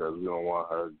house because we don't want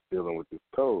her dealing with this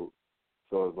cold.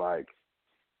 So it's like,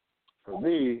 for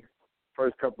me,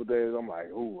 first couple of days I'm like,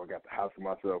 ooh, I got the house to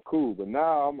myself, cool. But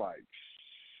now I'm like,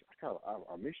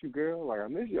 I miss you, girl. Like I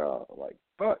miss y'all. Like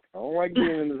fuck, I don't like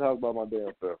being in this house by my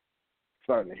damn self.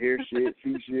 Starting to hear shit,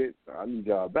 see shit. I need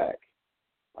y'all back.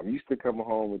 I'm used to coming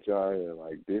home with y'all and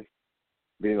like this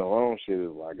being alone shit is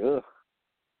like ugh.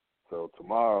 So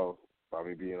tomorrow, by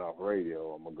me being off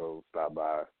radio, I'm gonna go stop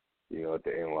by, at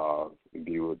the in-laws and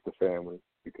be with the family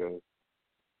because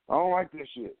I don't like this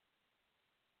shit.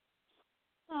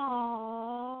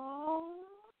 Aww.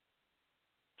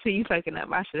 So you fucking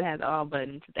up. I should have had the all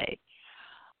button today.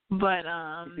 But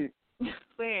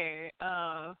where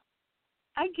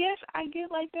I guess I get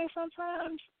like that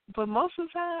sometimes. But most of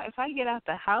the time, if I get out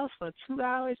the house for 2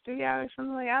 hours, 3 hours,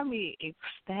 something like that, I'll be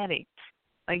ecstatic.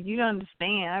 Like, you don't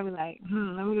understand. I'll be like,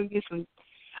 let me go get some.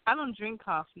 I don't drink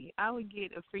coffee. I would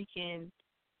get a freaking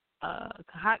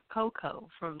hot cocoa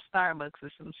from Starbucks or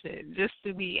some shit just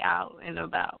to be out and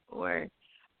about. Or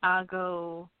I'll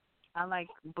go, I like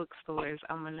bookstores.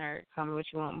 I'm a nerd. Call me what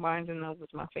you want. Barnes & Noble is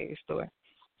my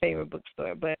favorite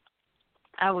bookstore. But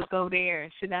I would go there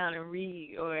and sit down and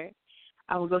read, or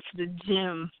I would go to the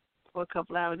gym for a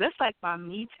couple hours. That's like my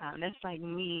me time. That's like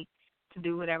me to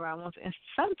do whatever I want to. And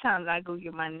sometimes I go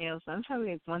get my nails done. Sometimes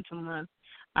like once a month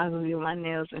I go get my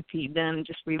nails and feet done and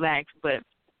just relax. But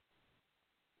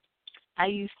I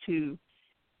used to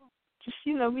just,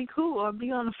 be cool or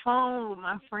be on the phone with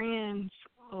my friends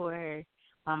or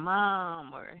my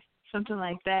mom or something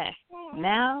like that.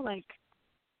 Now, like,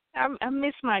 I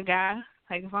miss my guy,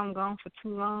 like if I'm gone for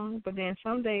too long. But then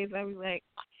some days I be like,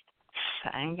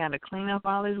 I ain't got to clean up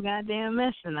all this goddamn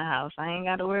mess in the house. I ain't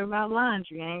got to worry about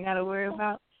laundry. I ain't got to worry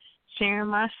about sharing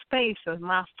my space or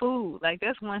my food. Like,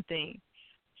 that's one thing.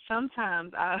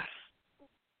 Sometimes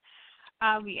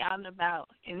I'll be out and about,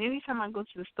 and anytime I go to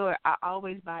the store, I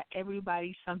always buy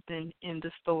everybody something in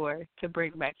the store to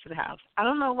bring back to the house. I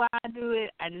don't know why I do it.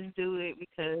 I just do it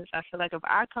because I feel like if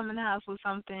I come in the house with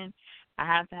something, I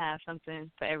have to have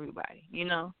something for everybody,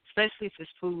 especially if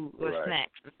it's food or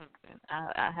snacks or something.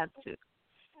 I have to.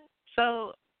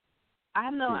 So I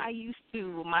know I used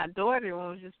to, with my daughter, when it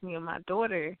was just me and my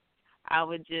daughter, I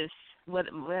would just,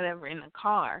 whatever, in the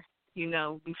car,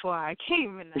 before I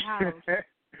came in the house.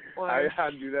 I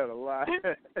do that a lot.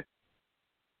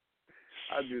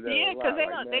 I do that a lot. Yeah, because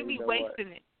they be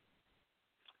wasting it.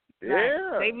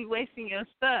 Yeah. Like, they be wasting your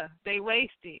stuff. They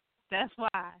waste it. That's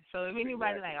why. So if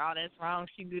anybody like, oh, that's wrong,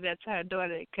 she do that to her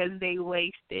daughter, because they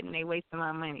waste it and they wasting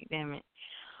my money, damn it.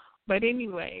 But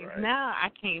anyway, now I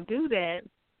can't do that.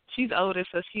 She's older,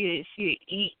 so she'll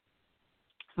eat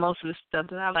most of the stuff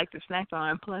that I like to snack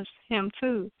on, plus him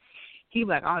too. He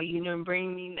like, oh, you didn't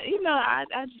bring me. I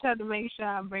just have to make sure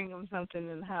I bring him something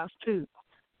in the house too.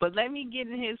 But let me get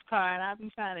in his car and I'll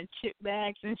be finding chip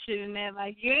bags and shit in there.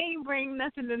 Like, you ain't bring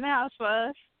nothing in the house for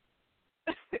us.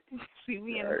 See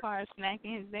me in the car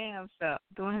snacking his damn stuff,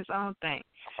 doing his own thing.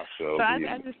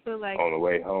 I just feel like on the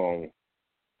way home.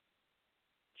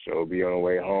 She'll be on the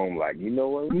way home, like, you know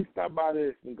what? Let me stop by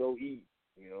this and go eat.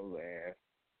 Man.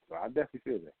 So I definitely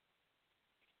feel that.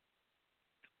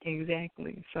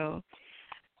 Exactly. So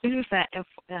it's just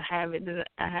a habit that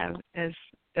I have as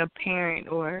a parent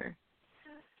or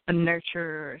a nurturer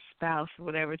or spouse or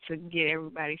whatever to get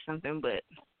everybody something. But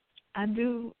I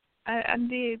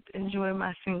did enjoy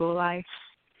my single life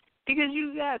because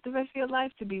you got the rest of your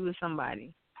life to be with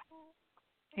somebody.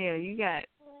 Hell,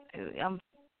 I'm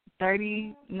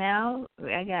 30 now.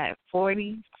 I got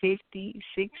 40, 50,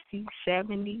 60,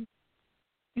 70.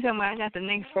 You talking about I got the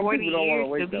next 40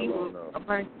 years to be with a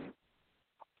person?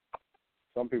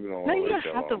 Some people don't want to wait that long. No, you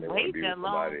don't have to wait that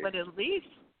long, but at least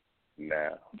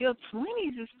your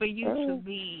 20s is for you to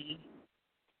be.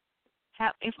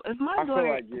 If my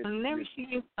daughter, whenever she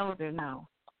gets older now,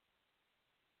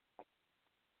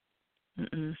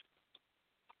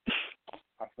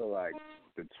 I feel like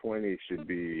the 20s should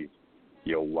be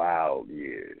your wild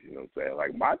years. You know what I'm saying?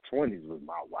 Like my 20s was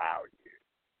my wild years.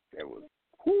 It was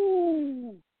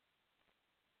whoo.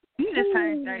 You just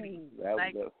turned 30 That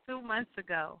like was 2 months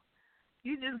ago.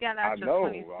 You just got out I your know,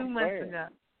 20s 2 I'm months saying. ago.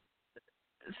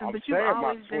 So, I'm but you've saying my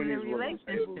always been in a 20s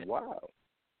relationship. was wild.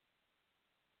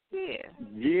 Yeah.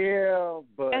 Yeah,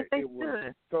 but As they it was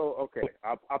should. so okay.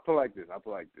 I put like this.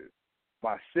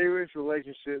 My serious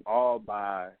relationship, all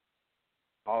by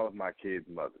all of my kids'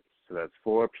 mothers. So that's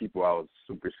 4 people I was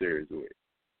super serious with.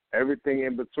 Everything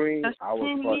in between, That's I was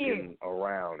 10 fucking years.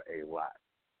 around a lot.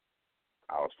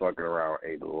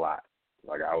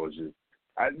 Like I was just,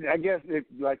 I guess if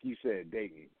like you said,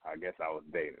 dating. I guess I was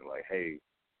dating. Like, hey,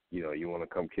 you know, you want to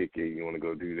come kick it? You want to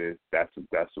go do this? That's what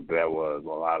that was. A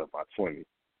lot of my 20s.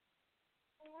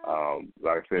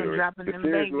 Like I said, And dropping the them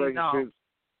serious babies off. relationships,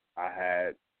 I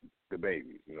had the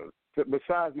babies. You know,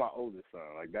 besides my oldest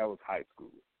son, like that was high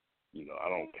school. You know, I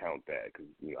don't count that because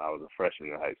you know I was a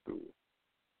freshman in high school.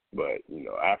 But you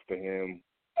know, after him,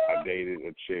 I dated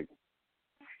a chick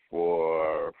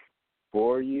for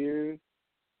 4 years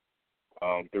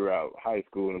throughout high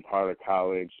school and part of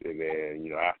college, and then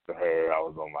you know after her, I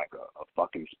was on like a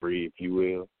fucking spree, if you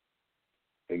will.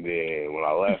 And then when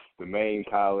I left the main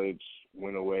college,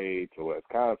 went away to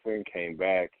Wisconsin, came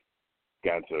back,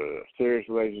 got into a serious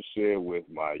relationship with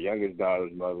my youngest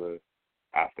daughter's mother.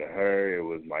 After her, it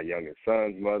was my youngest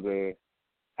son's mother.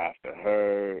 After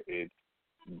her, it's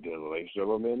the relationship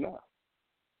I'm in now.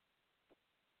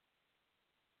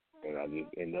 And I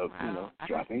just end up, you know,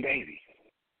 dropping babies.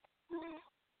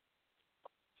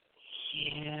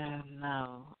 Yeah,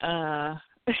 no.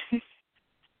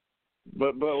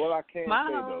 But what I can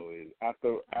say though is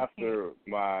after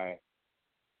my,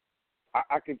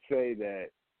 I could say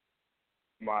that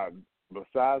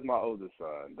besides my oldest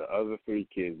son, the other 3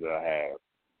 kids that I have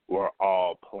were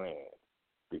all planned,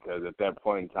 because at that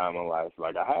point in time in life,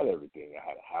 like I had everything. I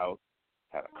had a house,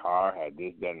 had a car, had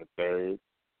this, that, and the third,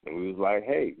 and we was like,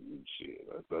 hey, shit,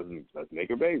 let's make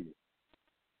a baby.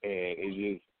 And it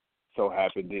just so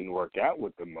happened didn't work out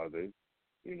with the mothers,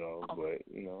 you know. But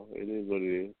you know, it is what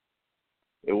it is.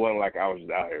 It wasn't like I was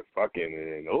just out here fucking and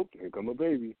then, oh, here come a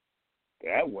baby.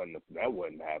 That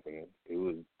wasn't happening. It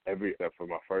was except for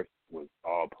my first was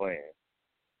all planned.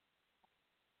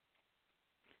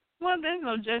 Well, there's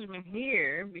no judgment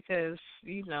here because,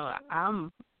 you know,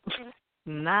 I'm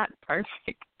not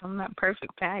perfect. I'm not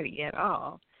perfect Patty at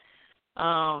all.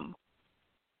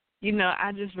 You know,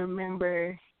 I just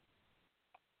remember,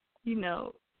 you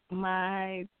know,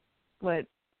 my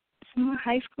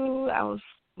high school, I was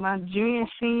my junior,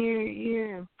 senior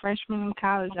year, and freshman in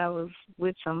college, I was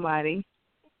with somebody.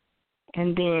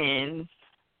 And then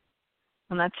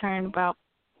when I turned about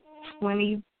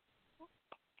 22,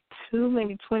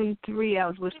 maybe 23, I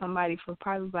was with somebody for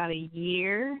probably about a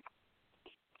year.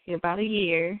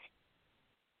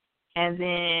 And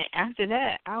then after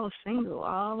that, I was single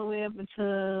all the way up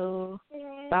until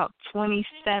about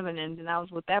 27. And then I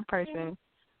was with that person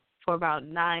for about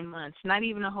 9 months, not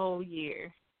even a whole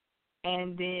year.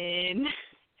 And then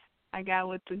I got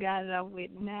with the guy that I'm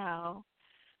with now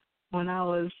when I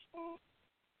was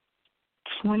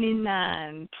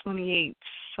 29, 28,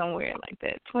 somewhere like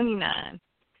that. 29.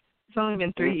 It's only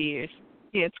been 3 years.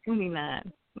 Yeah,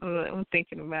 29. I'm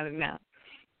thinking about it now.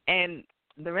 And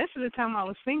the rest of the time I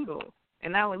was single.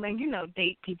 And I would, like, you know,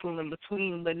 date people in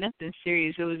between, but nothing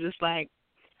serious. It was just like,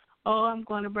 oh, I'm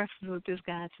going to breakfast with this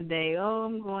guy today. Oh,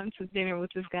 I'm going to dinner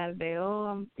with this guy today. Oh,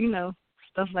 I'm, you know,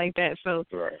 stuff like that. So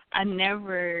right. I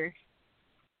never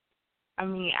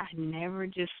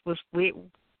just was with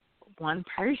one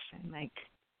person. Like,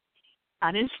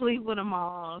 I didn't sleep with them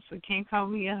all, so can't call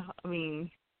me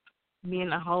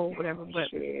being a hoe, whatever. But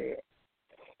shit.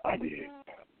 I did.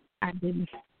 I didn't.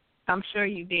 I'm sure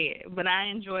you did, but I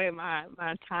enjoyed my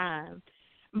time.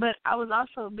 But I was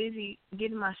also busy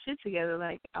getting my shit together.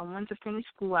 Like, I wanted to finish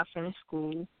school. I finished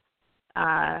school.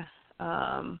 I,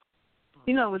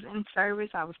 was in service.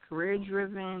 I was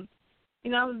career-driven.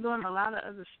 You know, I was doing a lot of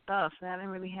other stuff, and I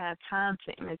didn't really have time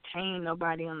to entertain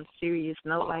nobody on a serious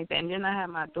note like that. And then I had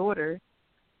my daughter,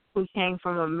 who came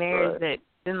from a marriage that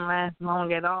didn't last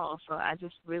long at all. So I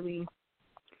just really,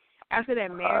 after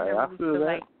that marriage, I really feel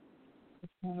like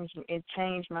it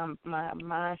changed my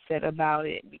mindset about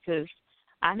it, because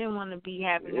I didn't want to be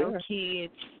having no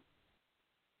kids,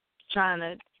 trying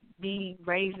to be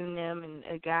raising them, and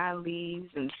a guy leaves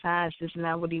and decides this is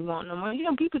not what he wants no more. You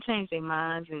know, people change their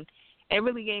minds, and it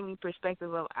really gave me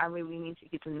perspective of I really need to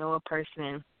get to know a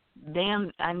person.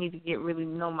 Damn, I need to really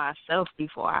know myself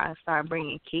before I start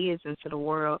bringing kids into the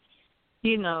world.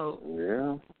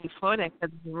 before that,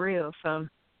 because it's real. So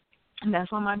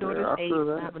that's what my daughter's age.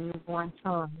 I have a newborn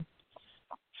son.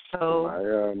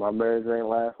 So my marriage ain't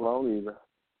last long either.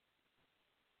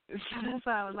 That's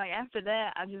why I was like, after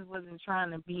that, I just wasn't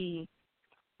trying to be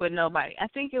with nobody. I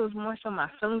think it was more so my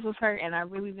feelings was hurt, and I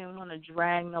really didn't want to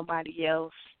drag nobody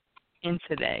else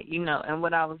into that, And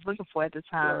what I was looking for at the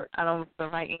time, I don't feel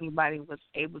like anybody was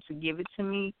able to give it to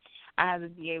me. I had to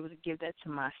be able to give that to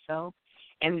myself,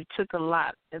 and it took a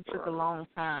lot. It took a long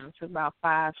time. It took about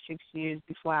 5-6 years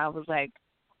before I was like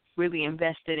really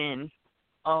invested in.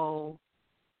 Oh,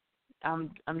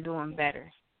 I'm doing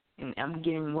better, and I'm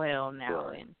getting well now,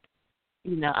 and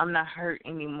I'm not hurt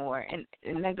anymore. And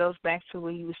that goes back to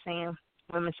what you were saying,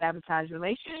 women sabotage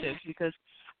relationships, because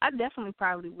I definitely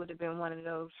probably would have been one of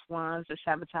those ones that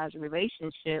sabotage a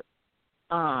relationship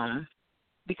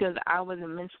because I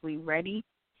wasn't mentally ready,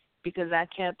 because I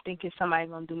kept thinking somebody's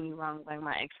going to do me wrong like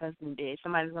my ex-husband did.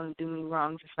 Somebody's going to do me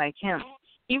wrong just like him.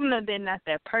 Even though they're not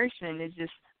that person, it's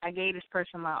just I gave this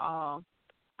person my all.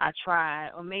 I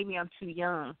tried, or maybe I'm too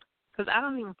young, because I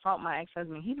don't even fault my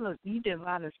ex-husband. He did a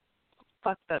lot of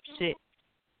fucked up shit.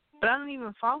 But I don't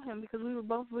even fault him because we were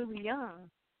both really young.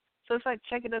 So it's like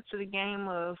check it up to the game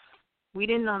of we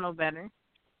didn't know no better.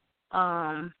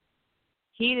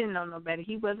 He didn't know no better.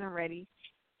 He wasn't ready.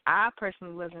 I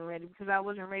personally wasn't ready because I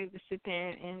wasn't ready to sit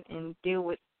there and deal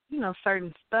with,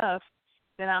 certain stuff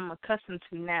that I'm accustomed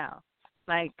to now.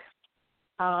 Like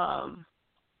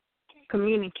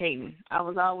communicating. I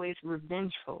was always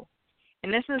revengeful.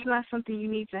 And this is not something you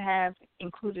need to have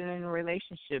included in a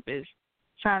relationship, is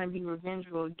trying to be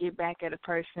revengeful, get back at a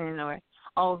person, or,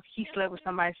 oh, he slept with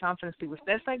somebody, so I'm going to sleep with.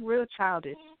 That's like real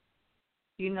childish,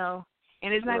 and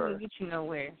it's not going to get you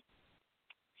nowhere.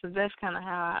 So that's kind of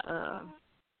how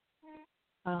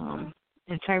I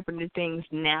interpreted things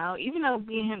now, even though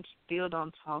me and him still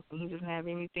don't talk, and he doesn't have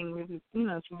anything really,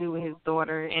 to do with his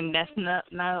daughter, and that's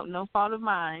no fault of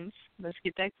mine. Let's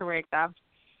get that correct. I've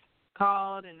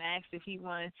called and asked if he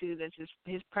wanted to. That's just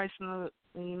his personal,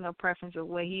 preference of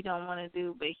what he don't want to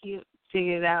do, but he'll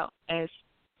figure it out as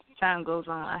time goes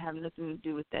on. I have nothing to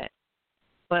do with that.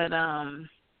 But,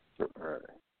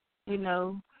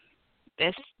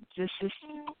 that's just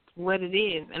what it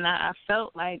is. And I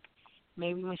felt like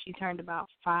maybe when she turned about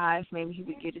 5, maybe he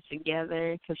would get it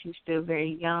together because he's still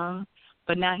very young.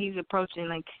 But now he's approaching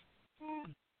like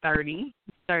 30,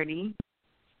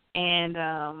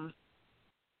 and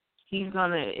he's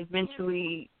going to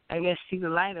eventually, I guess, see the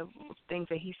light of things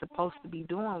that he's supposed to be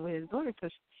doing with his daughter,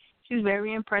 because she's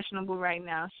very impressionable right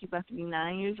now. She's about to be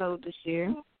 9 years old this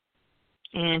year,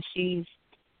 and she's,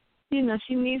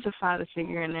 she needs a father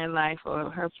figure in their life, or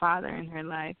her father in her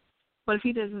life. But if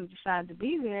he doesn't decide to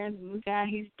be there, the new guy,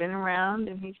 he's been around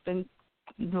and he's been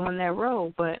doing that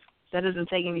role. But that doesn't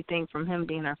take anything from him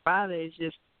being her father. It's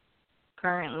just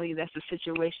currently that's the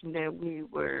situation that we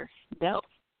were dealt.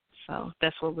 So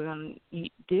that's what we're going to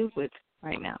deal with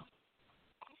right now.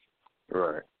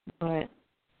 Right. But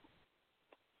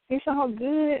it's all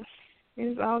good.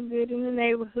 It's all good in the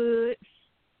neighborhood.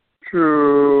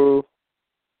 True.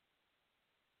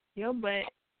 Your butt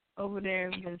over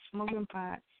there has been smoking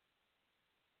pot,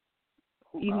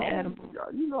 eating edibles.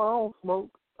 I don't smoke.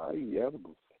 I eat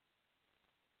edibles.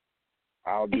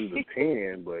 I'll do the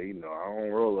pen, but, I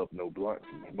don't roll up no blunts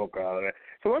and smoke all of that.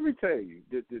 So let me tell you,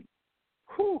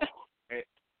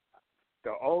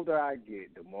 the older I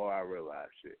get, the more I realize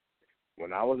shit.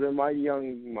 When I was in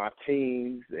my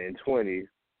teens and 20s,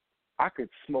 I could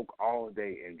smoke all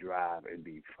day and drive and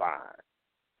be fine,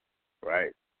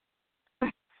 right?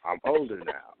 I'm older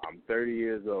now. I'm 30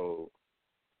 years old.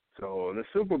 So in the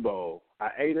Super Bowl,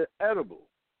 I ate an edible,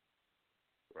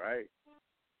 right?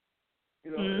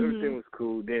 Everything was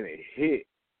cool. Then it hit,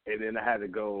 and then I had to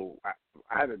go. I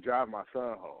had to drive my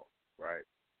son home, right?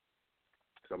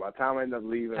 So by the time I ended up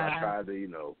leaving, I tried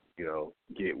to,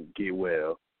 get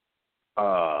well.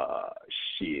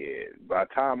 Shit. By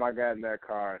the time I got in that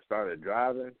car and started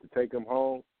driving to take him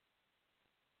home,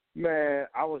 man,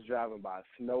 I was driving by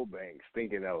snowbanks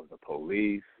thinking that was the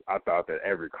police. I thought that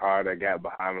every car that got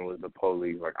behind me was the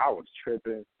police. Like, I was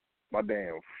tripping. My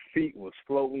damn feet was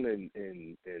floating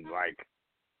in like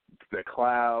the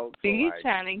clouds. So you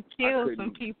trying to kill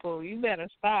some people. You better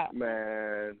stop.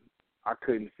 Man, I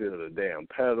couldn't feel the damn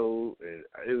pedal. And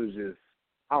it was just,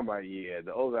 I'm like, yeah,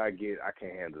 the older I get, I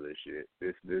can't handle this shit.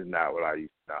 This is not what I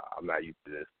used to. Nah, I'm not used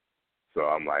to this. So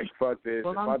I'm like, fuck this.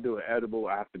 Well, if I do an edible,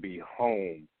 I have to be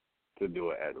home to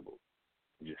do an edible.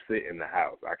 Just sit in the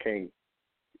house. I can't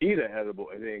eat an edible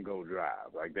and then go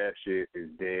drive. Like, that shit is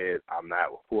dead. I'm not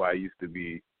who I used to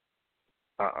be.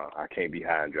 I can't be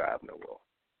high and drive no more.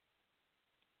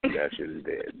 That shit is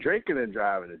dead. Drinking and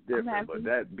driving is different, but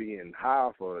that being high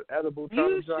for edible time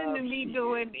You to drive, shouldn't be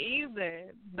doing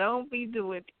either. Don't be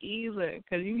doing either,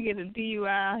 because you get a DUI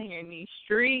out here in these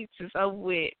streets. It's over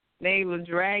with. They will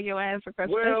drag your ass across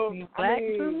the street. You black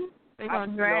too? They're going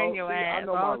to drag your ass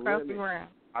all across the ground.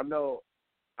 I know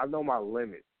my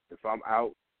limit. If I'm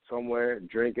out somewhere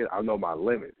drinking, I know my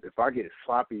limit. If I get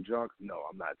sloppy drunk, no,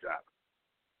 I'm not driving.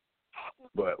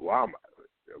 But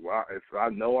if I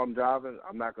know I'm driving,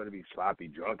 I'm not going to be sloppy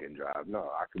drunk and drive.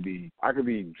 No, I could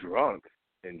be drunk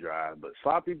and drive, but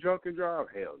sloppy drunk and drive,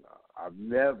 hell no. I've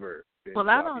never been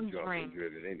sloppy drunk and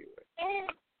driven anyway.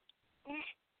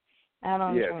 I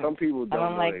don't drink. Some people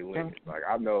don't know like their limits. Like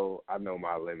I know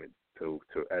my limit to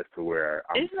as to where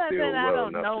I'm it's not still that I well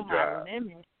don't enough know to drive. my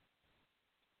limit.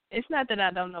 It's not that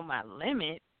I don't know my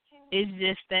limit. It's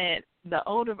just that the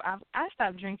older I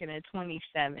stopped drinking at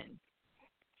 27.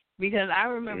 Because I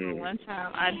remember one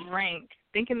time I drank,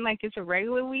 thinking like it's a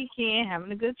regular weekend,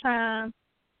 having a good time,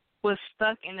 was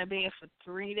stuck in the bed for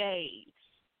 3 days,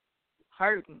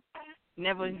 hurting.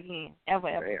 Never again,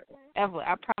 ever.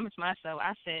 I promised myself.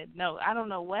 I said, no, I don't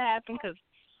know what happened because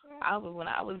when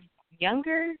I was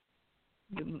younger,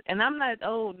 and I'm not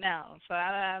old now, so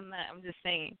I'm just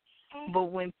saying. But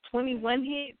when 21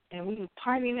 hit and we were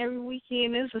partying every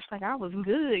weekend, it was just like I was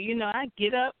good. You know, I'd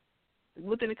get up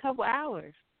within a couple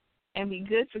hours and be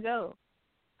good to go.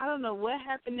 I don't know what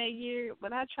happened that year,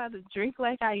 but I tried to drink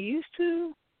like I used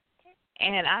to,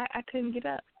 and I couldn't get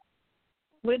up.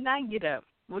 Would not get up.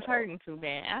 Was hurting too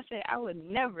bad. I said I would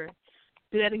never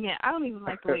do that again. I don't even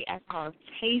like the way alcohol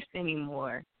tastes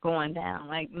anymore going down.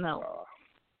 Like, no.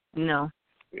 No.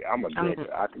 Yeah, I'm a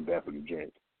drinker. I can definitely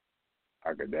drink.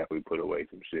 I could definitely put away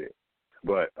some shit.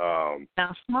 But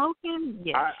now smoking,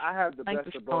 yes. I have the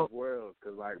best of both worlds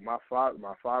because like my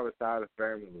father's side of the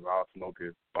family was all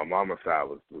smokers. My mama's side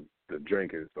was the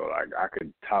drinkers, so like I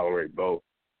could tolerate both.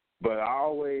 But I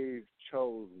always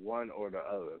chose one or the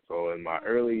other. So in my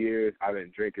early years, I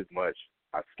didn't drink as much.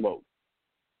 I smoked,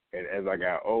 and as I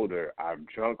got older, I've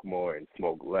drunk more and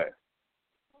smoked less.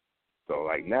 So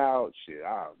like now, shit,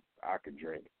 I could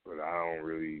drink, but I don't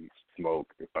really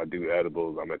smoke. If I do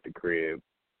edibles, I'm at the crib.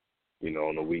 You know,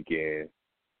 on the weekend.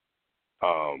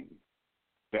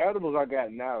 The edibles I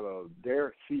got now, though,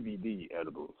 they're CBD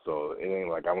edibles, so it ain't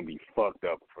like I'm going to be fucked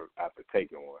up after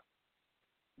taking one.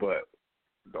 But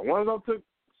the ones I took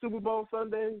Super Bowl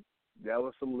Sunday, that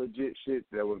was some legit shit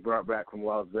that was brought back from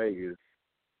Las Vegas.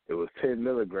 It was 10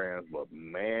 milligrams, but,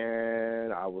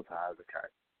 man, I was high as a kite.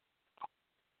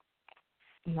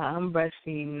 No, I'm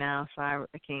breastfeeding now, so I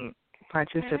can't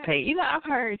participate. You know, I've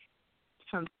heard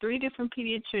from 3 different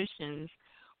pediatricians.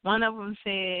 One of them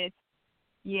said,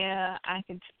 yeah, I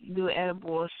can do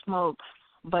edible or smoke,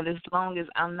 but as long as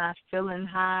I'm not feeling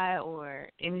high or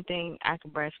anything, I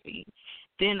can breastfeed.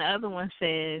 Then the other one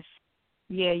says,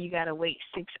 yeah, you got to wait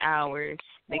 6 hours.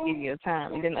 They give you a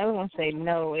time. And then the other one say,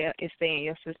 no, it's staying in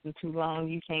your system too long.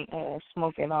 You can't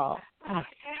smoke at all.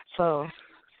 So,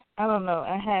 I don't know.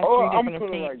 I have 3 different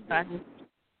opinions.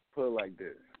 Put it like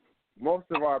this. Most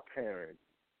of our parents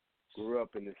grew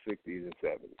up in the 60s and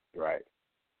 70s, right?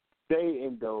 They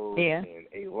indulged in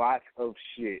a lot of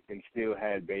shit and still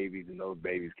had babies, and those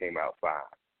babies came out fine.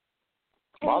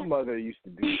 My mother used to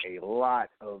do a lot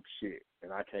of shit,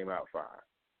 and I came out fine.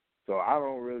 So I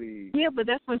don't really. Yeah, but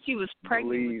that's when she was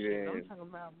pregnant. I'm talking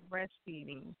about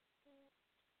breastfeeding.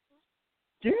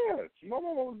 Yeah, my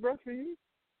mama was breastfeeding.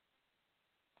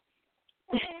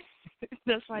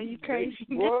 That's why you crazy.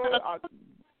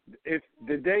 If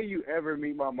the day you ever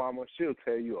meet my mama, she'll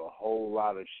tell you a whole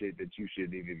lot of shit that you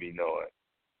shouldn't even be knowing.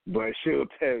 But she'll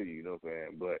tell you, you know what I'm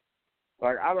saying? But,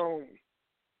 like, I don't.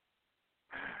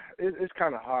 It's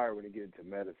kind of hard when you get into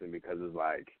medicine because it's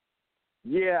like,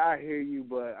 yeah, I hear you,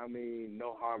 but, I mean,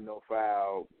 no harm, no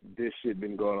foul. This shit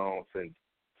been going on since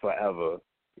forever.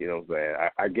 You know what I'm saying?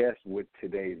 I guess with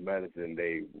today's medicine,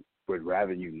 they would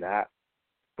rather you not.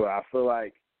 But I feel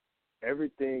like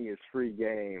everything is free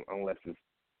game unless it's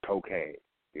cocaine.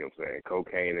 You know what I'm saying?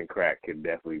 Cocaine and crack can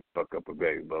definitely fuck up a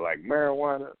baby. But like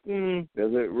marijuana,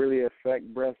 does it really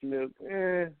affect breast milk?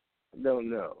 I don't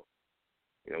know.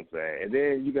 You know what I'm saying? And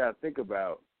then you got to think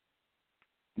about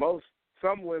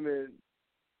some women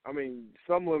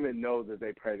know that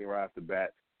they're pregnant right off the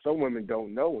bat. Some women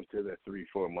don't know until they're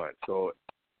 3-4 months. So,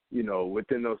 you know,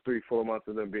 within those 3-4 months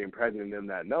of them being pregnant and them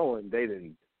not knowing, they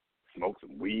didn't smoke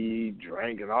some weed,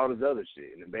 drank, and all this other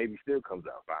shit, and the baby still comes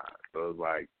out fine. So it's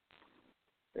like,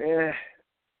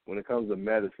 when it comes to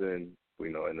medicine,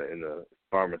 you know, in the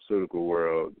pharmaceutical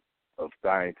world of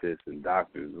scientists and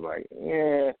doctors, like,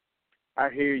 I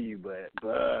hear you, but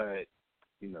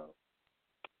you know.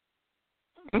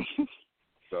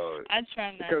 So I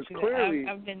try not because to. clearly,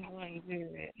 I've been doing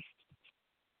good.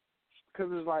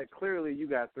 Because it's like clearly you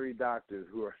got 3 doctors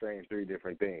who are saying 3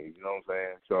 different things. You know what I'm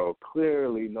saying? So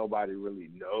clearly nobody really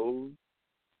knows.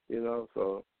 You know,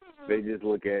 so they just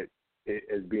look at it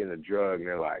as being a drug, and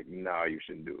they're like, "No, you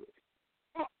shouldn't do it."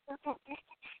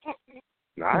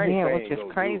 Now, I ain't saying which is go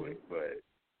crazy. do it, but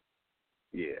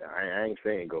yeah, I ain't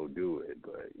saying go do it,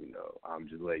 but you know, I'm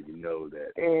just letting you know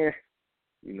that,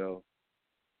 you know,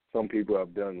 some people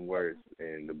have done worse,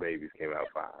 and the babies came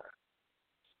out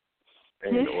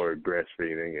fine, or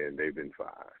breastfeeding, and they've been fine.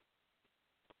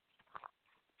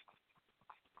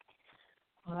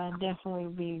 Well, I definitely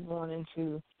be wanting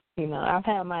to. You know, I've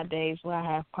had my days where I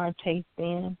have partaked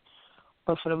in,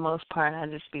 but for the most part, I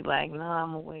just be like, no,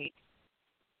 I'm going to wait.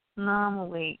 No, I'm going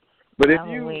to wait. But if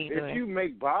you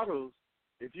make bottles,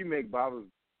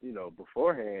 you know,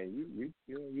 beforehand,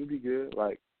 you'll be good.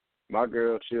 Like my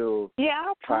girl, she'll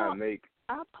try and make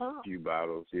a few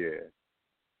bottles, yeah.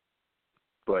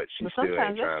 But she still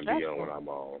ain't trying to be on when I'm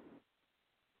on.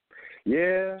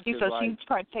 Yeah. She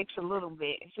partakes a little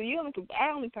bit. So I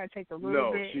only partake a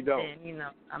little bit. No, she don't. And, you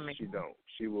know, She don't.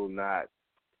 She will not.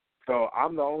 So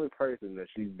I'm the only person that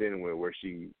she's been with where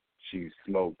she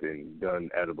smoked and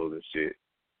done edibles and shit.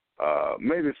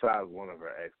 Maybe besides one of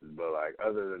her exes, but like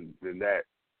other than that,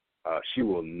 she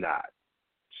will not.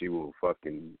 She will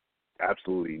fucking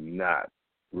absolutely not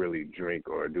really drink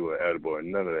or do an edible or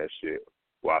none of that shit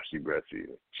while she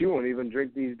breastfeeding. She won't even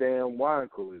drink these damn wine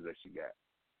coolers that she got.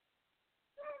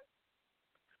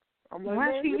 I'm like,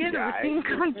 why she get it? She ain't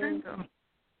gonna drink them.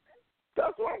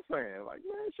 That's what I'm saying. Like,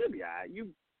 man, she'll be all right.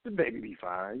 The baby be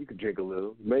fine. You can drink a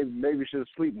little. Maybe she'll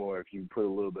sleep more if you put a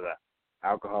little bit of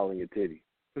alcohol in your titty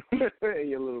and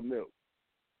your little milk.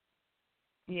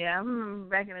 Yeah, I remember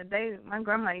back in the day, my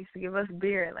grandma used to give us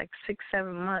beer at like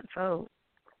 6-7 months old.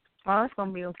 Oh, it's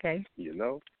gonna be okay. You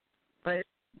know. But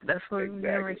that's what the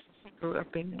generation grew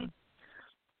up in.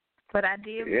 But I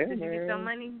did. Yeah, did you get some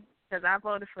money? Because I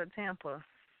voted for Tampa.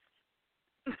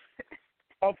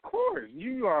 Of course,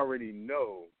 you already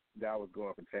know that I was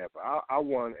going for Tampa. I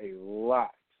won a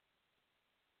lot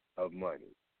of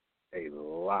money,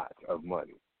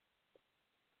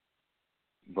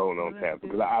 voting on Tampa.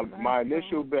 Because my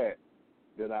initial bet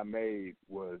that I made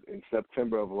was in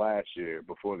September of last year,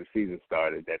 before the season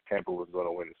started, that Tampa was going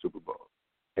to win the Super Bowl,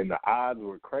 and the odds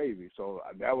were crazy. So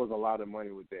that was a lot of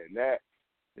money within that.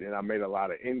 And then I made a lot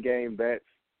of in-game bets,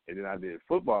 and then I did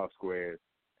football squares.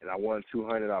 And I won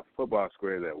 $200 off football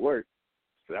squares at work,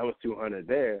 so that was $200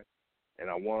 there, and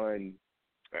I won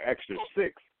an extra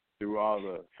 $6 through all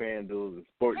the FanDuels and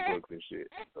sports books and shit.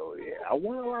 So yeah, I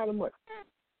won a lot of money.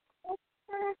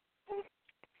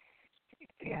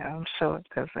 Yeah, I'm sure,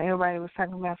 because everybody was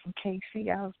talking about some KC.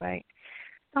 I was like,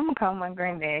 I'm gonna call my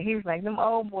granddad. He was like, them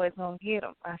old boys gonna get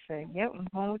them. I said, yep, I'm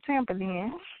going with Tampa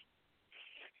then.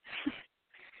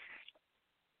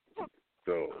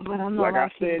 So, like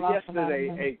I said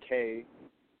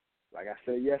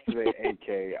yesterday, AK,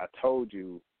 I told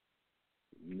you,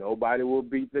 nobody will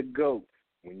beat the GOAT.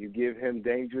 When you give him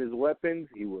dangerous weapons,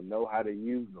 he will know how to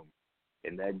use them.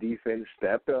 And that defense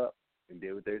stepped up and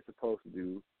did what they're supposed to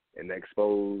do and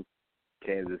exposed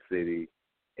Kansas City,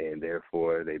 and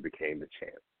therefore they became the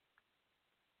champ.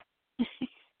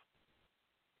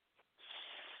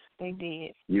 They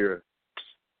did.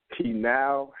 He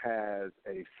now has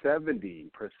a 70%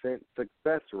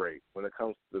 success rate when it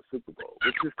comes to the Super Bowl,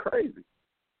 which is crazy.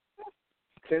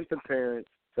 10th appearance,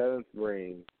 7th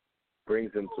ring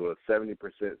brings him to a 70%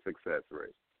 success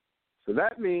rate. So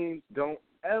that means don't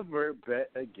ever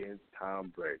bet against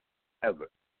Tom Brady. Ever.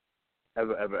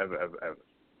 Ever, ever, ever, ever, ever.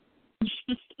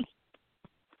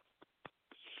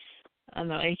 I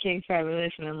know AK probably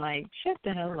listening like, shut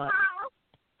the hell up.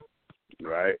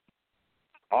 Right.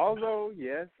 Although,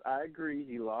 yes, I agree,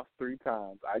 he lost 3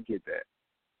 times. I get that.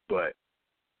 But,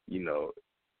 you know,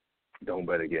 don't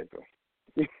bet against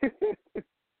him.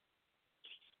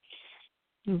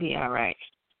 Be all right.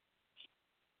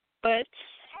 But,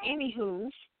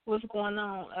 anywho, what's going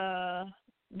on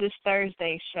this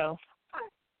Thursday show?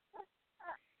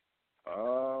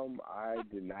 I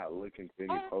did not look into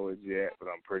any poets yet, but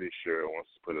I'm pretty sure once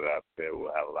we put it out there,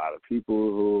 we'll have a lot of people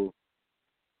who...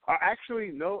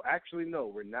 Actually, no,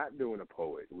 we're not doing a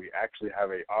poet. We actually have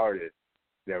an artist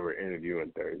that we're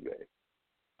interviewing Thursday.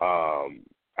 I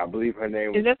believe her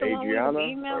name was Adriana. Is that the one we was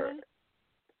emailing?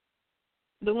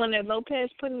 The one that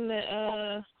Lopez put in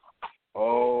the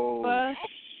bus?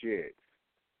 Shit.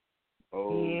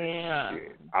 Yeah.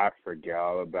 Shit. I forgot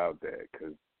all about that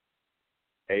because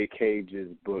AK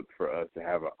just booked for us to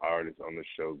have an artist on the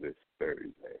show this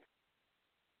Thursday.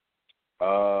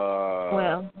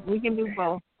 Well, We can do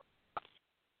both.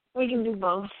 We can do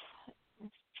both.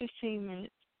 15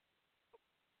 minutes.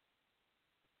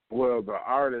 Well, the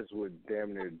artist would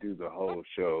damn near do the whole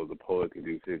show. The poet could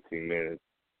do 15 minutes.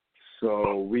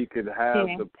 So we could have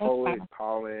the poet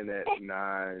call in at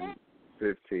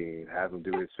 9:15, have him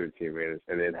do his 15 minutes,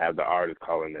 and then have the artist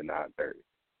call in at 9:30.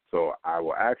 So I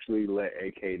will actually let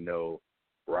AK know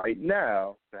right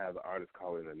now to have the artist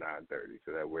call in at 9:30,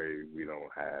 so that way we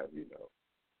don't have,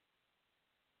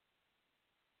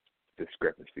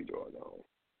 discrepancy going on.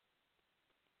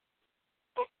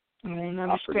 Ain't no I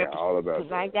forgot discrepancy, all about 'cause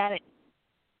that. I got it.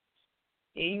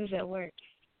 You was at work.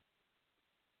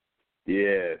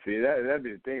 Yeah, see that'd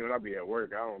be the thing. When I be at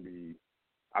work, I be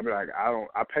like,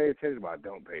 I pay attention, but I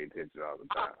don't pay attention all the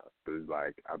time. But it's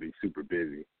like I be super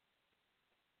busy.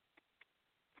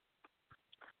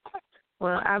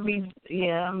 Well, I'm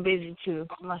busy too.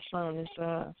 My son is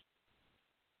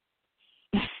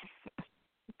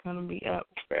gonna be up.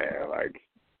 Man, like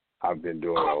I've been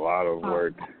doing a lot of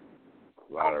work,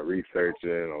 a lot of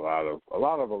researching, a lot of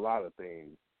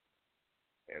things,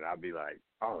 and I'll be like,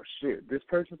 oh shit, this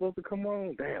person's supposed to come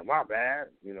on. Damn, my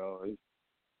bad.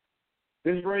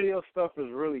 This radio stuff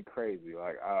is really crazy.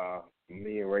 Like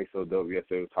me and Ray So Dope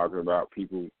yesterday was talking about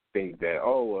people think that,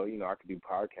 oh well, I could do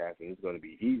podcasting. It's going to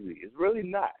be easy. It's really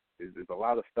not. There's a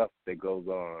lot of stuff that goes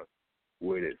on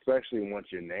with it, especially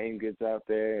once your name gets out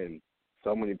there and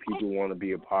so many people want to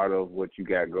be a part of what you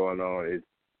got going on. It's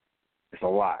a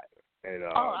lot. And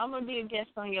I'm gonna be a guest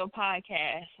on your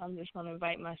podcast. I'm just gonna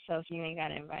invite myself. You ain't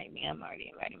gotta invite me. I'm already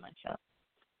inviting myself.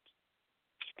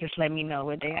 Just let me know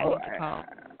what day I need to call.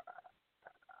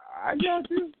 I got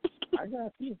you. I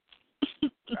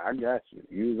got you.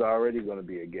 You was already gonna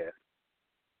be a guest.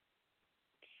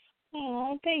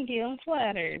 Oh, thank you. I'm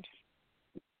flattered.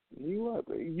 You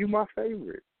my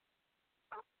favorite.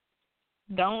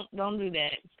 Don't do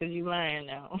that, because you're lying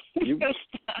now.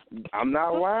 I'm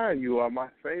not lying. You are my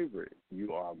favorite.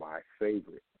 You are my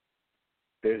favorite.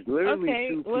 There's literally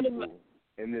two people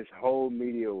in this whole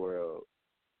media world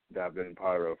that I've been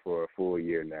part of for a full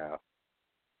year now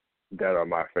that are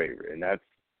my favorite, and that's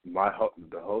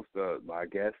the host of my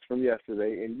guest from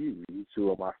yesterday and you. You two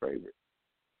are my favorite.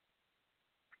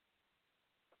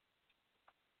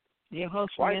 Your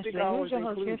host from yesterday. Why do you think I always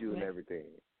include you in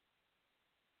everything?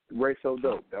 Ray So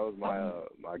Dope. That was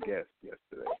my guest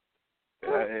yesterday.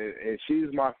 And she's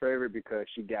my favorite because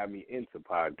she got me into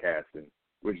podcasting,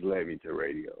 which led me to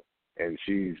radio. And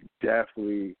she's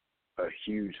definitely a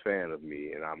huge fan of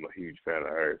me, and I'm a huge fan of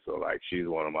her. So, like, she's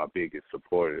one of my biggest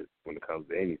supporters when it comes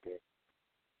to anything.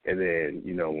 And then,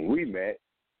 when we met,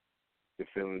 the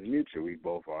feeling's mutual. We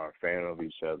both are a fan of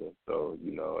each other. So,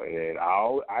 and then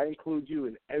I include you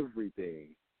in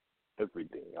everything.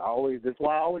 Everything. That's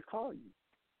why I always call you.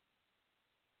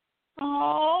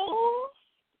 Oh,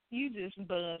 you just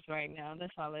buzzed right now.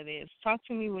 That's all it is. Talk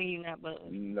to me when you're not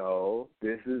buzzed. No,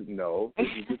 this is the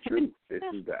truth. This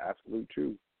is the absolute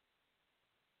truth.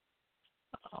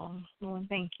 Oh, well,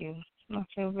 thank you. I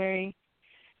feel very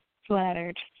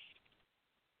flattered.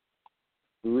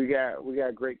 We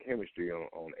got great chemistry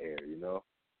on air.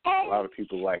 A lot of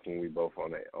people like when we both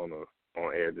on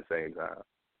air at the same time.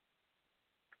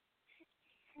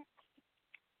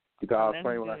 You thought I was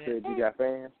playing when I said you got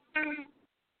fans?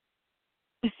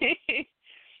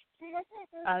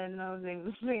 I didn't know they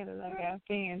were saying that I got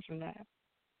fans from that.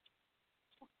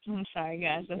 I'm sorry,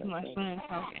 guys. That's my son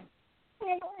talking.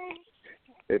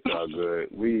 It's all good.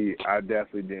 I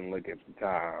definitely didn't look at the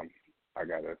time. I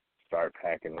got to start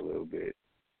packing a little bit.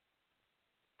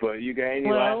 But you got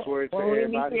any last words for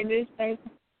everybody?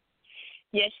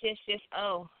 Yes.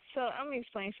 Oh, so I'm going to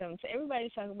explain something. So everybody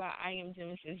talking about I Am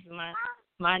Genesis,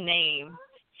 my name.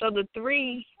 So the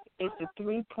 3 is the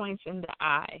 3 points in the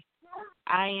I.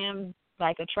 I am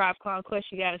like a Tribe Called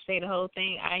Quest. You got to say the whole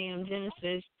thing. I am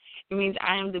Genesis. It means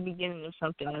I am the beginning of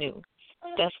something new.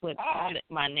 That's what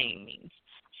my name means.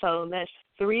 So that's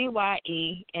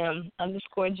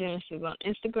 3YEM_Genesis on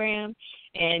Instagram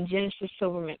and Genesis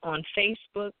Silverman on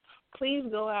Facebook. Please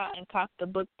go out and cop the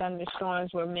book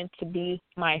Thunderstorms Were Meant to Be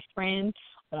My Friend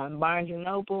on Barnes &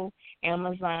 Noble,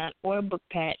 Amazon, or Book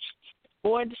Patch,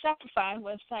 or the Shopify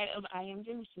website of I Am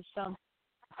Genesis. So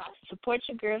support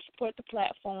your girl, support the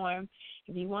platform.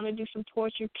 If you want to do some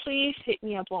poetry, please hit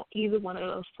me up on either one of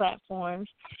those platforms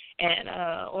and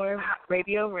or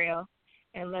Radio Rail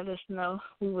and let us know.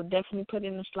 We will definitely put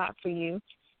in a slot for you.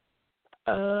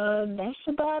 That's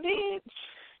about it.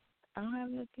 I don't have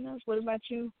nothing else. What about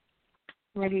you?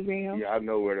 Radio Rail? Yeah, I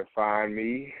know where to find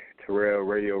me. Terrell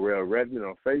Radio Rail Resident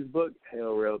on Facebook,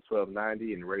 Hell Rail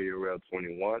 1290 and Radio Rail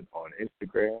 21 on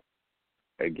Instagram.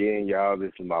 again, y'all,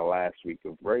 this is my last week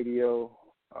of radio.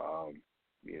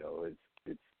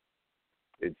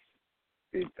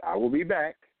 It's. I will be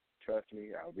back. Trust me,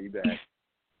 I'll be back.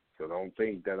 So don't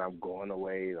think that I'm going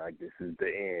away like this is the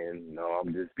end. No,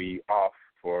 I'm just be off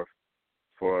for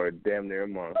damn near a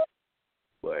month.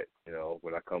 But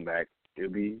when I come back,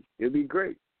 it'll be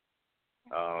great.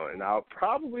 And I'll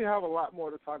probably have a lot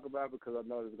more to talk about because I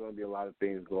know there's going to be a lot of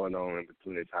things going on in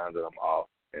between the times that I'm off,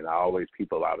 and I always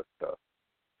peep a lot of stuff.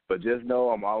 But just know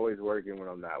I'm always working when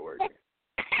I'm not working.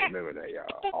 Remember that,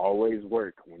 y'all. Always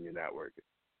work when you're not working.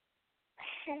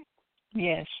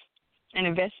 Yes. And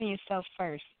invest in yourself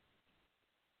first.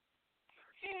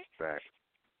 Fact.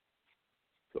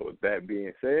 So with that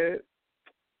being said,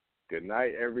 good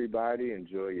night, everybody.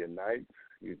 Enjoy your night.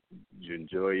 You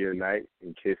enjoy your night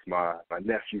and kiss my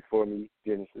nephew for me,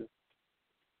 Genesis.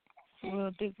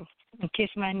 Will do. And kiss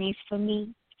my niece for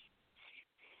me.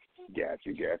 Got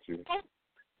you.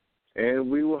 And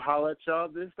we will holler at y'all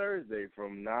this Thursday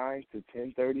from 9 to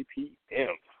 10:30 p.m.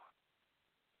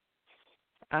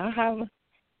 I'll holler.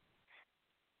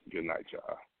 Good night,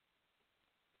 y'all.